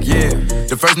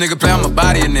 The first nigga play, I'ma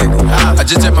body a nigga. I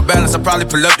just check my balance, I probably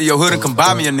pull up to your hood and come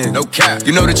buy me a nigga. No cap.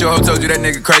 You know that your hoe told you that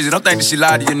nigga crazy. Don't think that she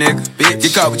lied to you, nigga. Bitch.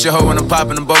 Get caught with your hoe when I'm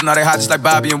popping them both. Now they hot just like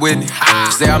Bobby and Whitney.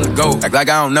 Say I'm the GOAT, act like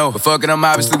I don't know. But fuck it, I'm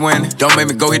obviously winning. Don't make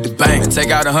me go hit the bank and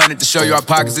take out 100 to show you our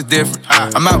pockets is different.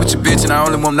 I'm out with your bitch and I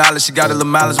only want knowledge. She got a little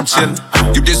mileage, I'm chillin'.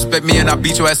 You disrespect me and I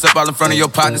beat your ass up all in front of your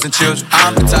partners and children.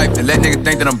 I'm the type that let nigga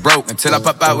think that I'm broke until I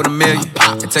pop out with $1 million.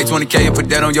 And take 20K and put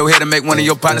that on your head and make one of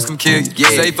your partners come kill you.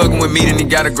 Say he fucking with me, then he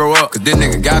gotta grow up, cause this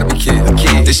nigga gotta be kid.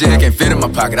 This shit can't fit in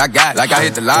my pocket, I got it. Like I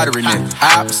hit the lottery, nigga.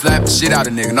 I slap the shit out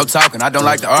of nigga, no talking, I don't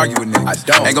like to argue with niggas. I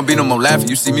don't. Ain't gonna be no more laughing,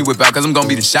 you see me whip out, cause I'm gonna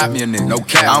be the shot me a nigga. No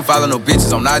cap. I don't follow no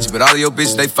bitches on IG, but all of your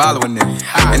bitches, they following nigga.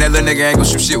 And that little nigga ain't gonna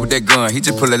shoot shit with that gun, he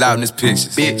just pull it out in his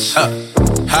pictures. Bitch.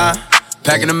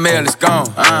 Packing the mail, it's gone.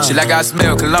 She like I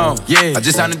smell cologne. Yeah. I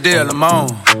just signed a deal, I'm on.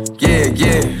 Yeah.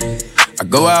 I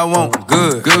go where I want,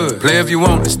 good. Play if you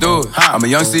want, let's do it. I'm a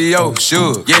young CEO,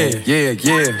 sure. Yeah.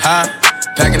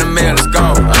 Packing the mail, it's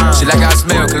gone. She like I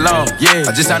smell cologne. Yeah.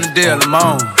 I just signed a deal, I'm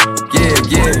on. Yeah.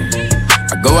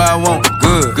 I go where I want,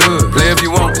 good. Play if you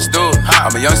want, let's do it.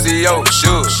 I'm a young CEO,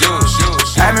 sure.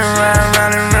 I've been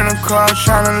riding in rental cars,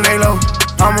 tryna lay low.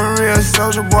 I'm a real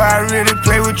soldier, boy, I really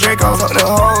play with Draco. Fuck the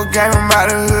whole game, I'm out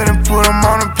the hood and put them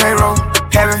on the payroll.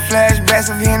 Having flashbacks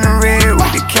of hitting the red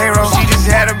with the K-Roll. She just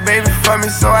had a baby for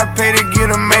me, so I paid to get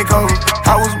a makeover.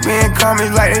 I was being commies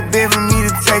like they bid for me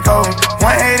to take over.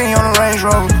 180 on the Range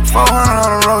Rover, 400 on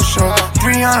the road show.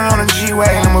 300 on a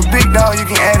G-Wagon. I'm a big dog, you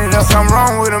can add it up. Something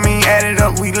wrong with them, he ain't add it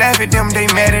up. We laugh at them, they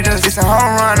mad at us. It's a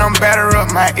home run, I'm batter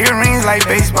up. My earrings like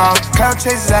baseball. Cloud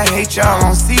chasers, I hate y'all. I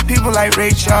don't see people like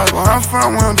Ray Charles. Where I'm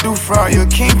from, we don't do fraud. You a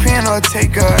kingpin or a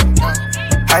taker.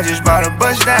 I just bought a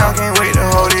bus down, can't wait to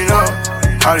hold it up.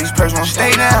 All these perks won't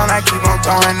stay down, I keep on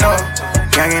throwing up.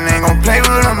 Youngin' ain't gon' play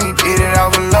with him, he did it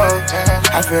out of love.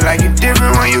 I feel like it's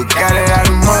different when you got it out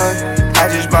of mud. I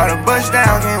just bought a bus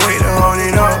down, can't wait to hold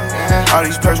it up. All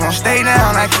these perks won't stay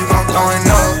down, I keep on throwing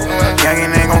up.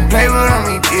 Youngin' ain't gon' play with him,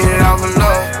 he did it out of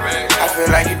love. I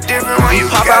feel like it's different when you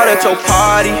pop out at your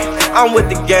party. I'm with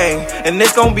the gang, and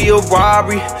it's gon' be a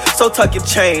robbery. So tuck your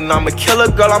chain, I'm a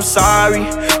killer, girl, I'm sorry,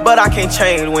 but I can't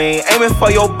change. We ain't aiming for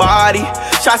your body,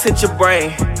 shots hit your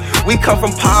brain. We come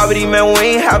from poverty, man,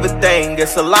 we ain't have a thing.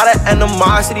 It's a lot of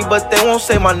animosity, but they won't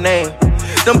say my name.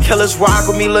 Them killers rock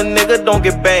with me, little nigga, don't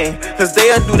get banged. Cause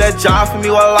they'll do that job for me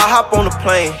while I hop on the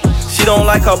plane. She don't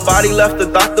like her body, left the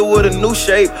doctor with a new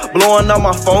shape. Blowing up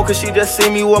my phone cause she just see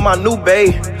me with my new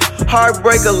babe.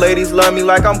 Heartbreaker, ladies love me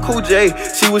like I'm Cool J.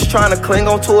 She was trying to cling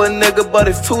on to a nigga, but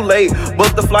it's too late.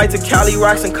 Booked the flight to Cali,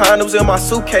 rocks and condoms in my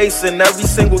suitcase. And every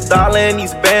single dollar in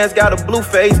these bands got a blue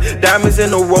face. Diamonds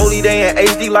in the rollie, they in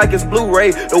HD like it's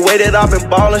Blu-ray. The way that I've been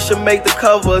ballin' should make the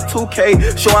cover of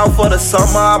 2K. Show out for the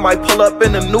summer, I might pull up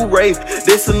in a new rave.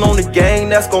 Dissin' on the gang,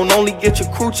 that's gon' only get your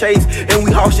crew chase. And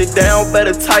we haul shit down,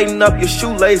 better tighten up your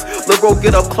shoelace. Look, bro,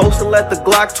 get up close and let the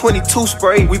Glock 22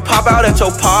 spray. We pop out at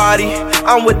your party,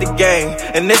 I'm with the gang,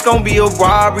 and it's gon' be a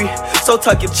robbery. So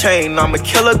tuck your chain, I'm a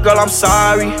killer, girl, I'm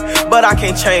sorry, but I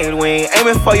can't change. We ain't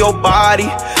aiming for your body,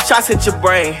 shots hit your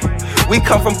brain. We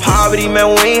come from poverty,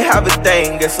 man, we ain't have a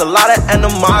thing. It's a lot of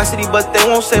animosity, but they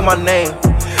won't say my name.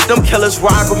 Them killers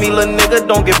rock with me, little nigga,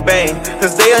 don't get banged.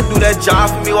 Cause they'll do that job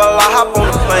for me while I hop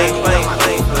on the plane.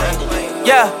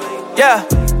 Yeah,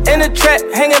 in the trap,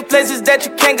 hanging places that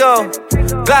you can't go.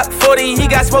 Glock 40, he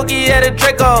got smoky at a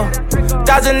Draco.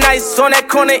 1,000 nights on that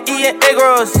corner eating egg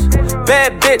rolls.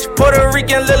 Bad bitch, Puerto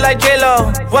Rican, look like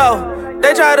J-Lo. Whoa,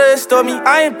 they try to extort me,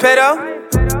 I ain't pedo.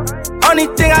 Only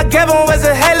thing I gave him was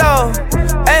a halo.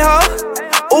 Hey ho,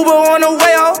 Uber on the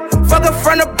way ho. Fuck her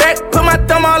front to back, put my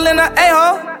thumb all in the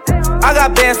A-hole. I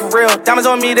got bands for real, diamonds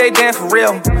on me, they dance for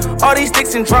real. All these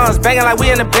sticks and drums, banging like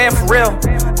we in the band for real.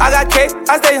 I got cake,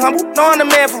 I stay humble, know I'm the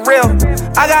man for real.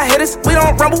 I got hitters, we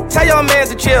don't rumble, tell your mans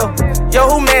to chill. Yo,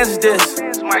 who mans is this?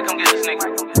 Somebody come get this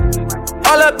nigga.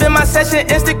 All up in my session,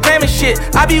 Instagram and shit.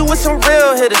 I be with some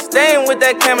real hitters, staying with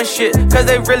that camera shit. Cause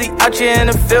they really out here in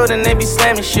the field and they be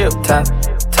slamming shit. Top,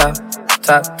 top,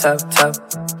 top, top, top.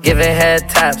 Giving head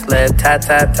taps, lip tap,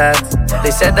 tap, taps.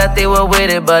 They said that they were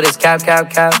with it, but it's cap, cap,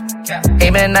 cap.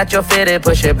 Aiming at your fitted,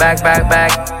 push it back, back,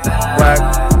 back. Work,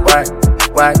 work,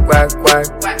 whack, whack, whack.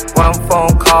 One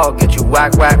phone call, get you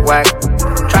whack, whack, whack.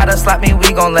 Try to slap me,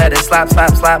 we gon' let it slap,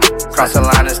 slap, slap. Cross the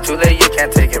line, it's too late, you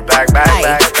can't take it back, back,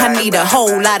 back, back. I need a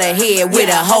whole lot of head with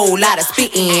a whole lot of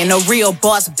spittin'. A real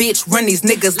boss bitch run these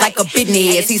niggas like a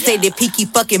business. He said if he keep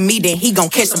fucking me, then he gon'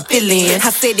 catch some feelings. I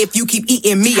said if you keep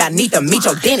eating me, I need to meet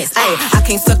your dentist. Ay, I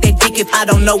can't suck that dick if I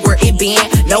don't know where it been.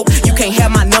 No, you can't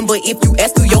have my number if you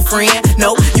ask through your friend.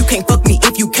 No, you can't fuck me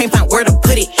if you can't find where to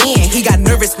put it in. He got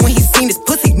nervous when he seen this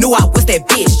pussy, knew I was that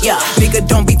bitch. Yeah, nigga,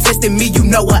 don't be testing me, you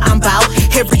know what I'm bout.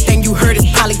 Everything you heard is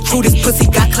probably true, this pussy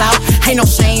got clout. Ain't no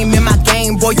shame in my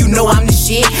game, boy, you know I'm the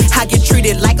shit. I get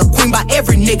treated like a queen by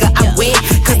every nigga I'm with.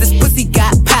 Cause this pussy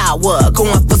got power,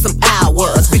 going for some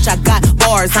hours. Bitch, I got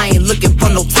bars, I ain't looking for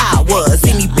no towers.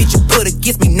 Any bitch you put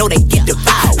against me, know they get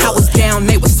devoured. I was down,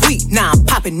 they was sweet, now I'm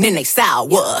popping in they sour.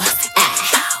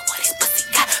 This pussy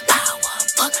got power,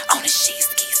 fuck on the sheet,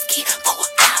 ski for an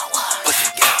hour. Pussy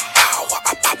got power,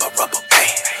 I pop a rubber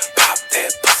band. Pop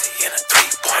that pussy in a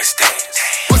 3-point stance.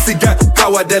 Pussy got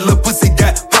power, that little pussy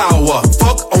got power.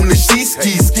 Fuck on the sheet,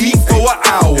 ski for an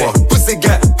hour. Pussy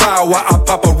got power, I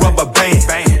pop a rubber band.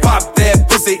 Pop that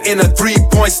pussy in a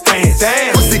 3-point stance.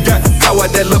 Pussy got power,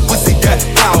 that little pussy got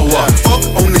power. Fuck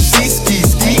on the sheet,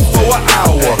 ski for an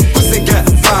hour. Pussy got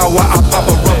power, I pop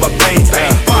a rubber band.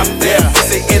 Pop that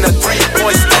pussy in a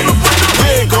 3-point stance. We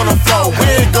ain't gonna flow, we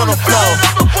ain't gonna flow.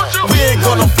 We ain't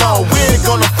gonna flow, we ain't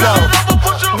gonna flow.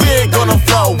 We ain't gonna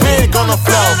flow, we ain't gonna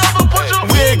flow.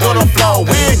 We ain't gonna flow,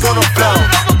 we ain't gonna flow.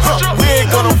 We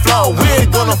ain't gonna flow, we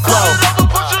ain't gonna flow.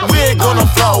 We ain't gonna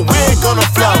flow, we ain't gonna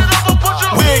flow.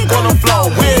 We ain't gonna flow,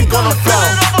 we ain't gonna flow.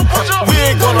 We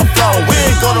ain't gonna flow, we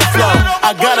ain't gonna flow.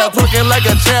 I got her twerking like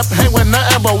a champ, hang with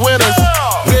nothing but winners.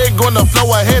 We ain't gonna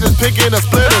flow, our head is picking the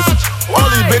splitters. All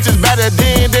these bitches better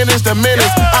than it's the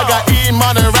minutes. I got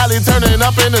E-Mon and Riley turning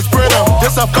up in the Sprinter.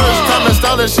 This our first time to start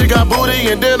she got booty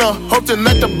and dinner. Hope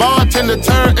tonight the bartender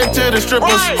turn into the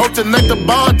strippers. Hope tonight the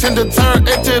bartender turn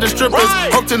into the strippers.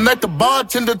 Hope tonight the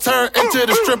bartender turn into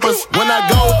the strippers. When I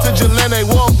go to Jalen, they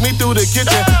walk me through the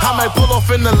kitchen. I might pull off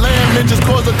in the land and just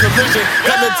cause a collision.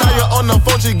 Got Natalia on the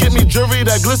phone, she give me jewelry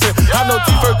that glisten. I know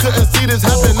T-Fur couldn't see this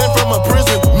happening from a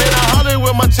prison. Man, I hollered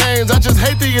with my chains, I just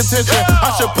hate the attention. I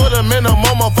should put them in a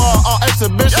moment for our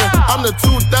exhibition. I'm the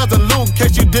 2000 Luke,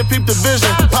 case you did peep the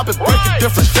vision. Pop it, break it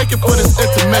different, shake it for this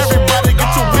intermission. Everybody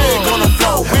get your wig on the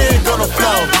floor, wig on the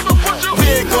floor.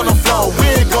 Wig on the floor,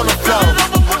 wig on the floor.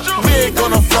 Wig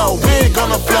on the floor, wig on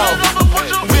the floor.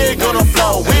 Wig on the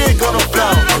floor, wig on the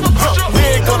floor.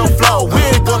 Wig on the floor,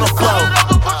 wig on the floor.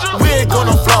 Wig on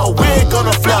the floor, wig on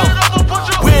the floor.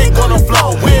 Wig on the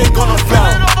floor, wig on the floor.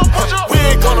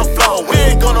 Wig on the floor,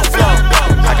 wig on the floor.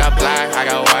 I got black, I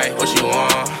got white, what you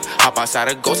want? Hop outside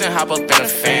a ghost and hop up in a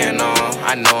fan on.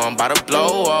 I know I'm about to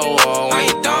blow, oh, oh, I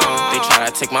ain't dumb. They try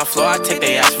to take my floor, I take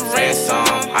their ass for ransom.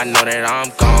 I know that I'm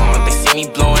gone. They see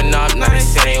me blowing up, now they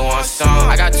say they want some.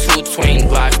 I got 2 twin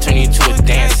Glocks, turn you to a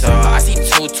dancer. I see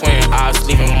 2 twin eyes,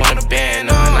 leave them on the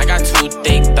banner. And I got 2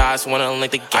 thick thighs, wanna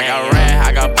link the game. I got red,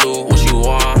 I got blue, what you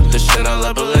want? The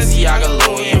Chanel, Balenciaga,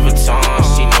 Louis Vuitton.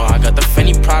 She know I got the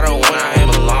Fendi Prada when I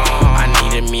belong. I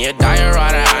needed me a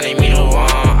diorama, I need me to one.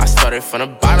 I started from the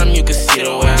bottom, you can see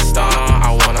the way I stung.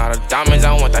 I want all the diamonds,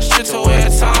 I want that shit to wear a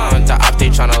ton. The op, they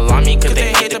tryna lie me cause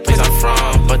they hate the place I'm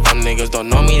from. But them niggas don't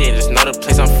know me, they just know the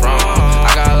place I'm from.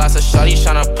 I got lots of shorties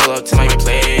tryna pull up to my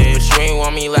place. But you ain't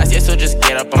want me last year, so just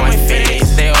get up on my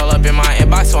face. They all up in my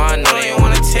inbox, so I know they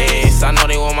wanna taste. I know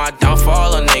they want my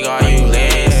downfall, a nigga, are you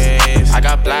lazy? I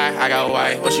got black, I got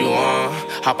white, what you want?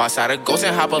 Hop outside a ghost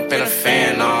and hop up in a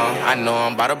fan on. I know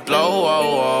I'm about to blow,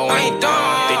 oh, oh, I ain't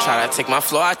dumb. They try to take my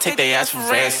floor, I take their ass for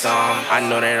ransom. I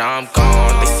know that I'm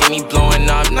gone. They see me blowing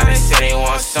up, now they say they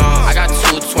want some. I got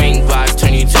 2 twin Glocks,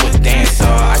 turn you to a dancer.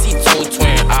 I see 2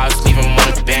 twin eyes, leave them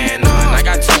on the banner. And I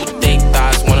got 2 thick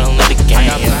thighs, wanna let the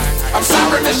game. I'm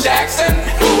sorry, Miss Jackson.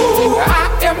 Ooh, I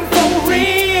am for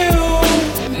real.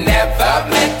 Never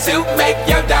meant to make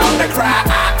your daughter cry.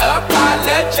 I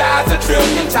apologize a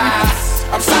trillion times.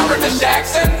 I'm sorry, Miss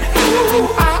Jackson. Ooh,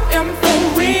 I am for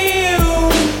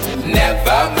real.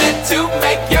 Never meant to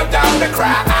make your daughter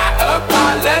cry. I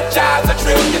apologize a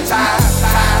trillion times.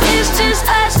 It's just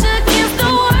us against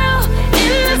the world in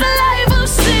this life of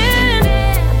sin.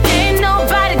 Ain't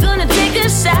nobody gonna take a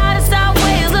shot. It's our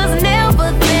ways, us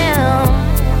never them.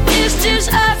 It's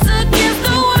just us against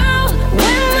the world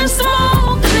when the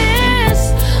smoke clears.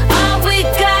 All we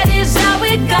got is all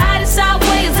we got. It's our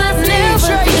ways, us never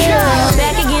them.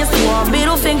 Back against the wall,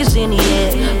 middle fingers in the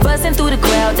air, busting through the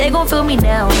crowd. They gon' feel me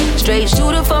now. Straight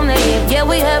shooter from the hip, yeah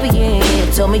we heavy in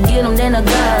here. Told me get 'em, then I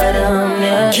got 'em,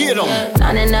 yeah. Get 'em.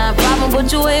 99 problem,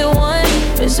 but you ain't one.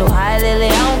 Been so high lately, I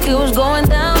don't care what's going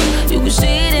down. You can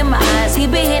see it in my eyes, he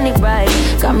been hitting it right.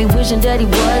 Got me wishing that he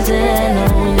wasn't,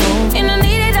 no, no. And I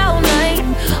need it all night.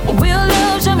 Real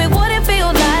love, show me what it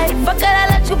feels like. Fuck it, I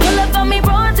let you pull up on me,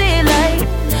 broad daylight.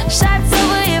 Shots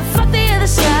over here, fuck the other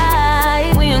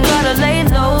side. We ain't gotta lay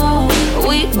low,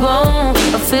 we grown.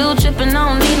 A field trip and I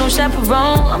don't need no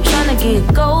chaperone. I'm tryna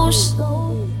get ghost.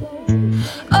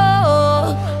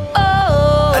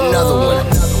 Another one.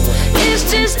 It's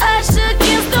just us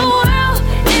against the world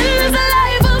in this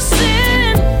life of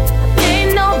sin.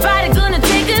 Ain't nobody gonna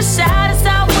take a shot. It's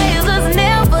our ways, us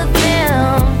never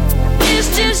them. It's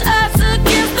just us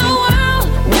against the world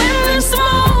when the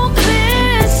smoke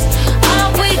clears.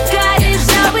 All we got is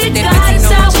all we got.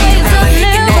 It's our ways, us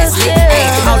never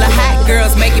them. All the hot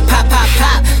girls make it pop, pop,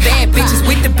 pop. Bad bitches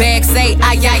with the bag say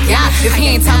ay, ay, ay. If he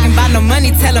ain't talking about no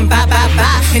money, tell him bye, bye,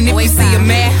 bye. And if you see a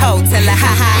mad hoe, tell her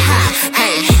ha, ha, ha.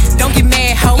 Hey, don't get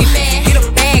mad, ho. Get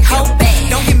a bag, ho.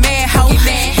 Don't get mad, ho.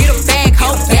 Get a bag,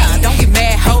 ho. Don't get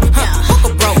mad, ho. Fuck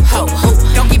a broke ho.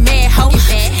 Don't get mad, ho.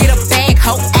 Get a bag,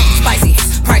 ho. Spicy,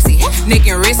 pricey, neck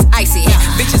and wrist icy.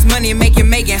 Bitches money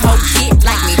making ho. Get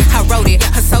like me, I wrote it.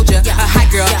 A soldier, a hot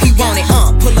girl, he want it.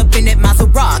 Pull up in that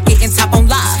Maserati, getting top on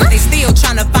live. They still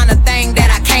tryna find a thing that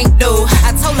I can't do.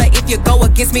 I told her if you go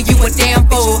against me, you a damn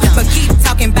fool. But keep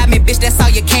talking about me, bitch, that's all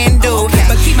you can do.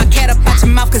 But keep my cat up out your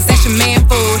mouth, cause that's your man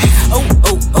food. Oh,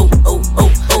 oh, oh, oh,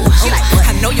 oh, oh.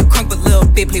 I know you crunk, but little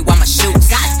bit, play while my shoes.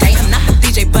 I'm not the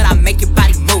DJ, but I make your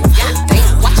body move.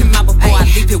 Watch your mouth before I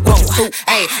leave it, whoa.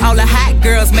 Hey, all the hot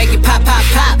girls make it pop, pop,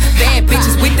 pop. Bad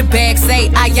bitches with the bag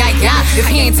say ay, ay, ay. If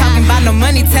he ain't talking about no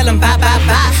money, tell him bye, bye,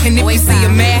 bye. And if you see a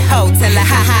mad hoe, tell her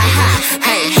ha, ha, ha.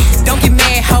 Hey, don't get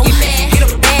mad, ho. Get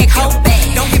a bag, ho.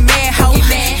 Don't get mad, ho.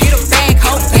 Get a bag,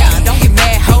 ho. Don't get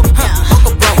mad, ho. Fuck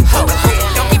a broke ho.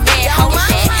 Don't get mad, ho.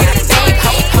 Get a bag,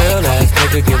 ho. Real ass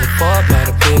nigga give a fuck about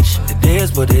a bitch. It is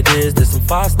it is, this some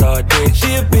 5-star dick.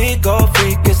 She a big gold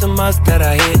freak, it's a must that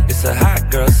I hit. It's a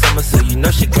hot girl summer, so you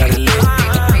know she got it lit.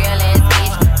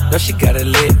 Know she got it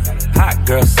lit. Hot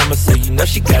girl summer, so you know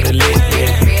she got it lit.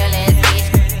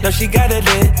 Yeah. Know she got it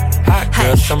lit. Hot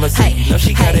girl summer, so you know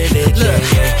she got it lit. Look,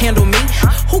 handle me?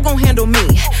 Who gon' handle me?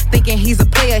 Thinking he's a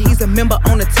player, he's a member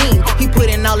on the team. He put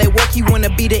in all that work, he wanna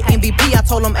be the MVP. I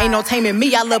told him ain't no taming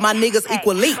me, I love my niggas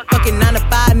equally. Fucking 9 to 5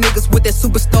 niggas with that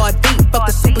superstar beat. Fuck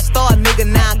the superstar nigga,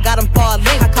 now I got him far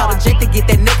link. I called a Jake to get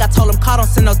that nigga, I told him call, don't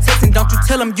send no text. And don't you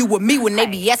tell him you with me when they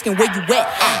be asking where you at.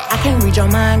 I can't read your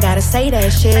mind, gotta say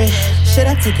that shit. Should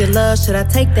I take your love, should I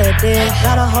take that dick?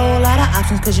 Got a whole lot of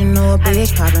options, cause you know a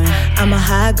bitch poppin'. I'm a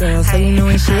high girl, so you know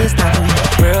ain't shit stoppin'.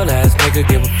 Real ass nigga,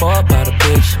 give a fuck about a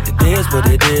bitch. It is what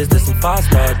it is, this some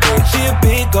 5-star dick. She a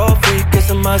big gold freak, it's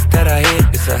a must that I hit.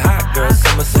 It's a hot girl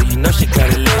summer, so you know she got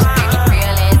it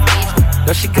lit.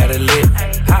 Know she got it lit.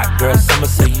 Hot girl summer,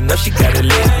 so you know she got it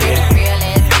lit.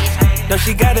 Yeah. Know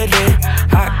she got it lit.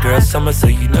 Hot girl summer, so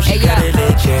you know she got it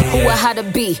lit. Yeah, Who a how to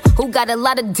be? Who got a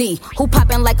lot of D? Who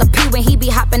poppin' like a P when he be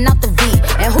hopping out the V?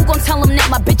 And who gon' tell him that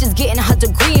my bitch is getting her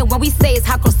degree? And when we say it's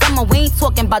hot girl summer, we ain't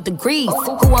talking about degrees.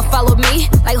 Who won't follow me?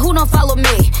 Like who don't follow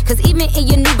me? Cause even in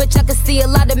your new bitch, I can see a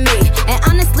lot of me. And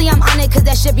honestly, I'm on it cause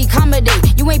that shit be comedy.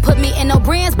 You ain't put me in no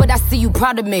brands, but I see you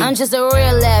proud of me. I'm just a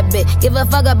real ass bitch. Give a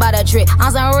fuck about a trick.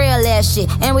 I'm some real ass shit.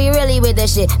 And we really with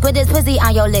this shit. Put this pussy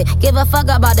on your lip. Give a fuck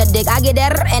about the dick. I get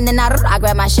that and then I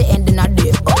grab my shit and then I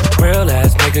dip. Real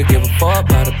ass nigga, give a fuck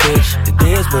about a bitch.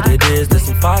 It is what it is, this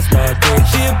some 5-star dick.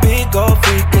 She a big gold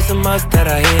freak, it's a must that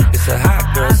I hit. It's a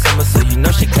hot girl summer, so you know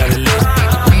she got it lit.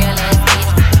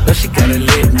 Know she got it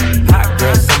lit. Hot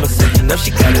girl summer, so you know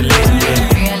she got it lit.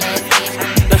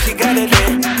 Yeah. Know she got it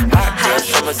lit. Hot girl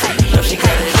summer, so you know she got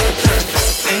it lit.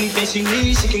 Anything she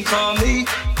needs, she can call me.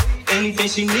 Anything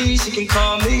she needs, she can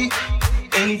call me.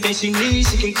 Anything she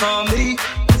needs, she can call me.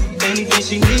 Anything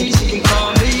she needs, she can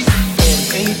call me.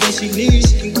 Anything she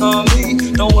needs, she can call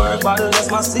me. Don't worry about it,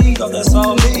 that's my seed, oh, that's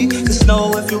all me. Just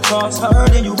know if you cross her,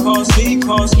 then you cross me,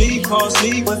 cross me, cross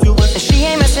me. If you with she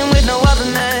ain't messing with no other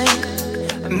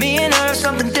man. Me and her are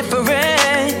something different.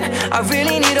 I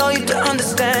really need all you to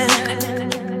understand.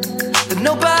 But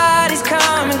nobody's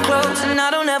coming close, and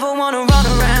I don't ever wanna run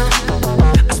around.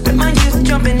 I spent my youth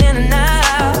jumping in and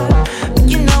out, but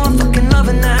you know I fucking love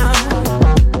her now.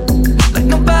 Like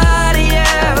nobody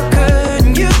ever could,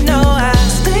 and you know I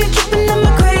stay tripping on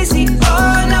my crazy.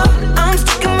 Oh no, I'm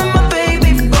sticking with my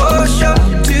baby for sure.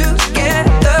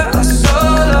 Together or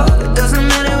solo, it doesn't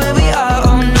matter where we are.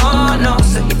 Oh no, no.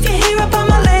 So if you hear about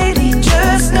my lady,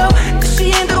 just know that she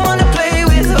ain't the one to play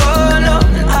with. Oh no,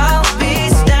 and I'll be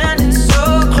standing so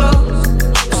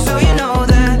close, so you know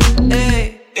that.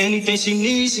 Hey. anything she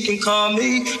needs, she can call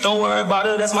me. Don't worry about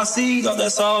it, that's my seed, oh,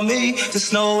 that's all me.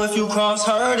 Just know if you cross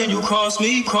her, then you cross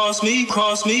me, cross me,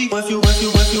 cross me. If you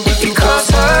cross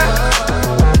her,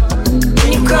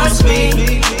 then you cross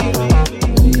me.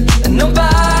 And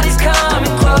nobody's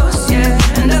coming close,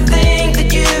 yeah. And I think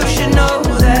that you should know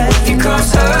that if you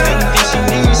cross her, anything she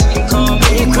needs, she can call me.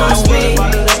 Then you cross me,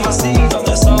 that's my seed, oh,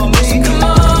 that's all me. So come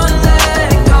on,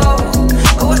 let it go.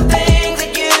 Oh, I think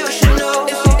that you should know.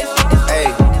 Hey,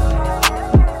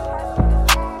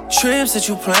 trips that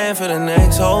you plan for the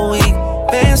next whole week.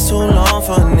 Bands too long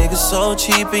for a nigga so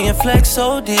cheap. And your flex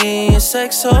OD, your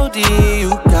sex OD. You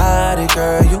got it,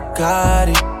 girl, you got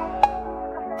it.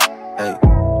 Hey,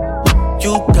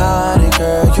 you got it,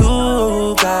 girl,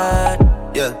 you got it.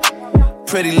 Yeah,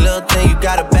 pretty little thing, you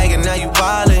got a bag and now you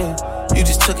wildin'. You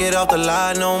just took it off the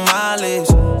line, no mileage.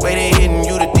 Way they hitting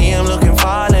you, the DM looking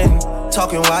violent.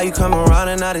 Talking while you come around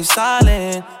and now they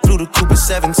silent. Flew the coupe at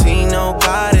 17, no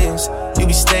guidance. You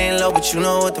be staying low, but you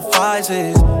know what the price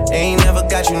is. Ain't never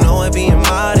got you know it being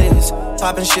modest.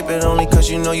 Poppin' shit, but only cause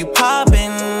you know you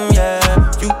poppin',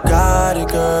 yeah. You got it,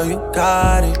 girl, you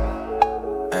got it.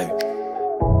 Hey.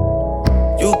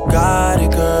 You got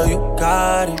it, girl, you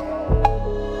got it.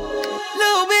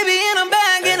 Little baby in a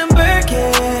bag and I'm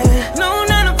Birkin. No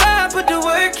 9 to 5, put the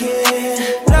work in.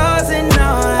 Laws and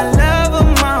all, I love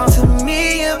them all. To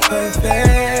me, you're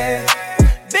perfect.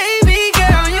 Baby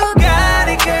girl, you got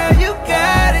it, girl, you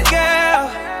got it, girl.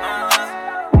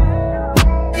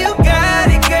 You got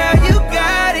it, girl, you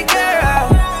got it, girl.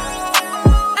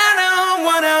 I don't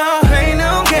wanna play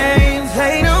no games,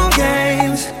 play no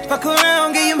games. Fuck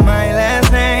around, give you my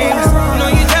last name. Know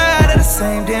you tired of the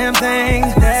same damn thing.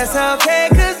 That's okay,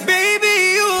 cause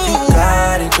baby, you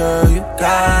got it, girl, you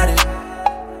got it.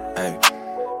 Hey.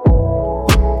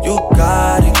 You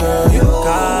got it, girl, you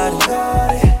got it.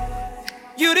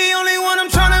 You the only one I'm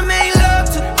tryna make love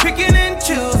to, picking and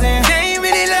choosing. They ain't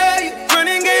really love you,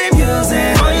 running game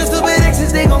using. All your stupid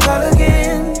exes, they gon'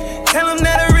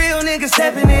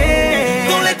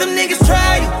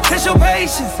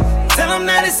 patience. Tell them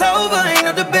that it's over, ain't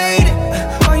no debating.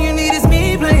 All you need is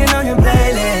me playing on your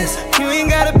playlist. You ain't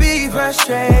gotta be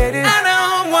frustrated. I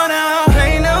don't wanna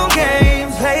play no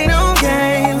games,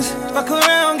 fuck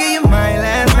around, get you my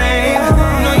last name. I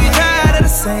know you're tired of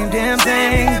the same damn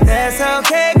thing. That's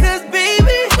okay, cause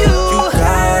baby, you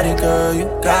got it, girl, you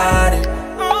got it.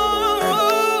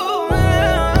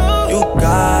 You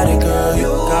got it, girl,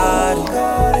 you got it.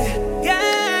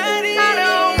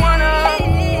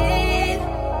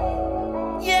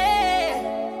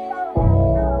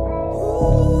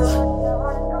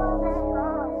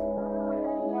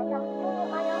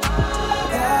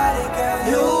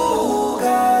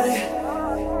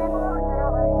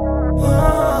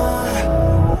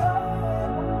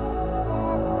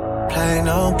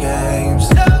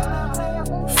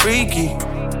 Freaky,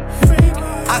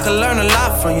 I could learn a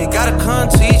lot from you, gotta come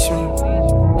teach me.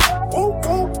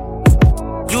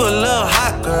 You a little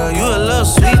hot girl, you a little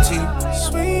sweetie.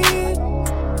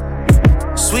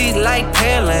 Sweet like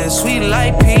Pearland, sweet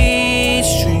like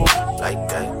Peachtree. Like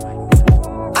that.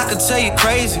 I could tell you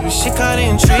crazy, but shit kinda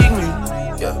intrigue me.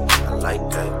 Yeah, I like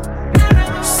that.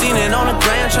 Seen it on the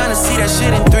gram, tryna see that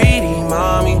shit in 3D,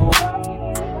 mommy.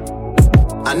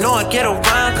 I know I get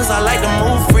around cause I like to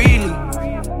move freely.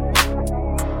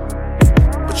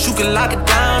 You can lock it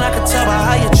down, I can tell by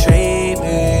how you treat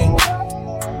me.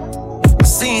 I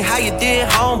seen how you did,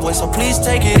 homeboy, so please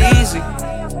take it easy.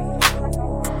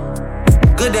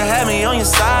 Good to have me on your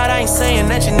side, I ain't saying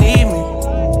that you need me.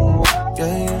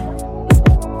 Yeah,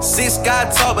 yeah. 6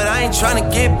 got tall, but I ain't tryna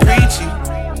get preachy.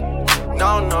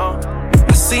 No, no.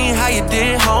 I seen how you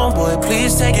did, homeboy,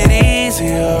 please take it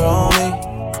easier on me.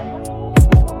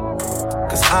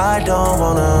 Cause I don't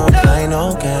wanna play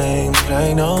no games,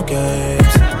 play no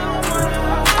games.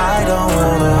 I don't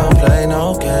wanna play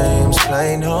no games,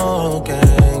 play no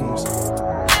games.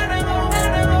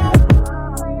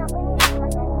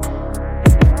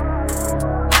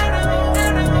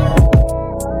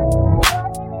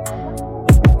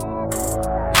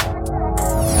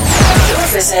 Your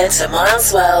visit to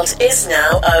Miles World is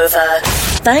now over.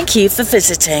 Thank you for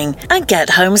visiting and get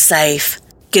home safe.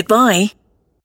 Goodbye.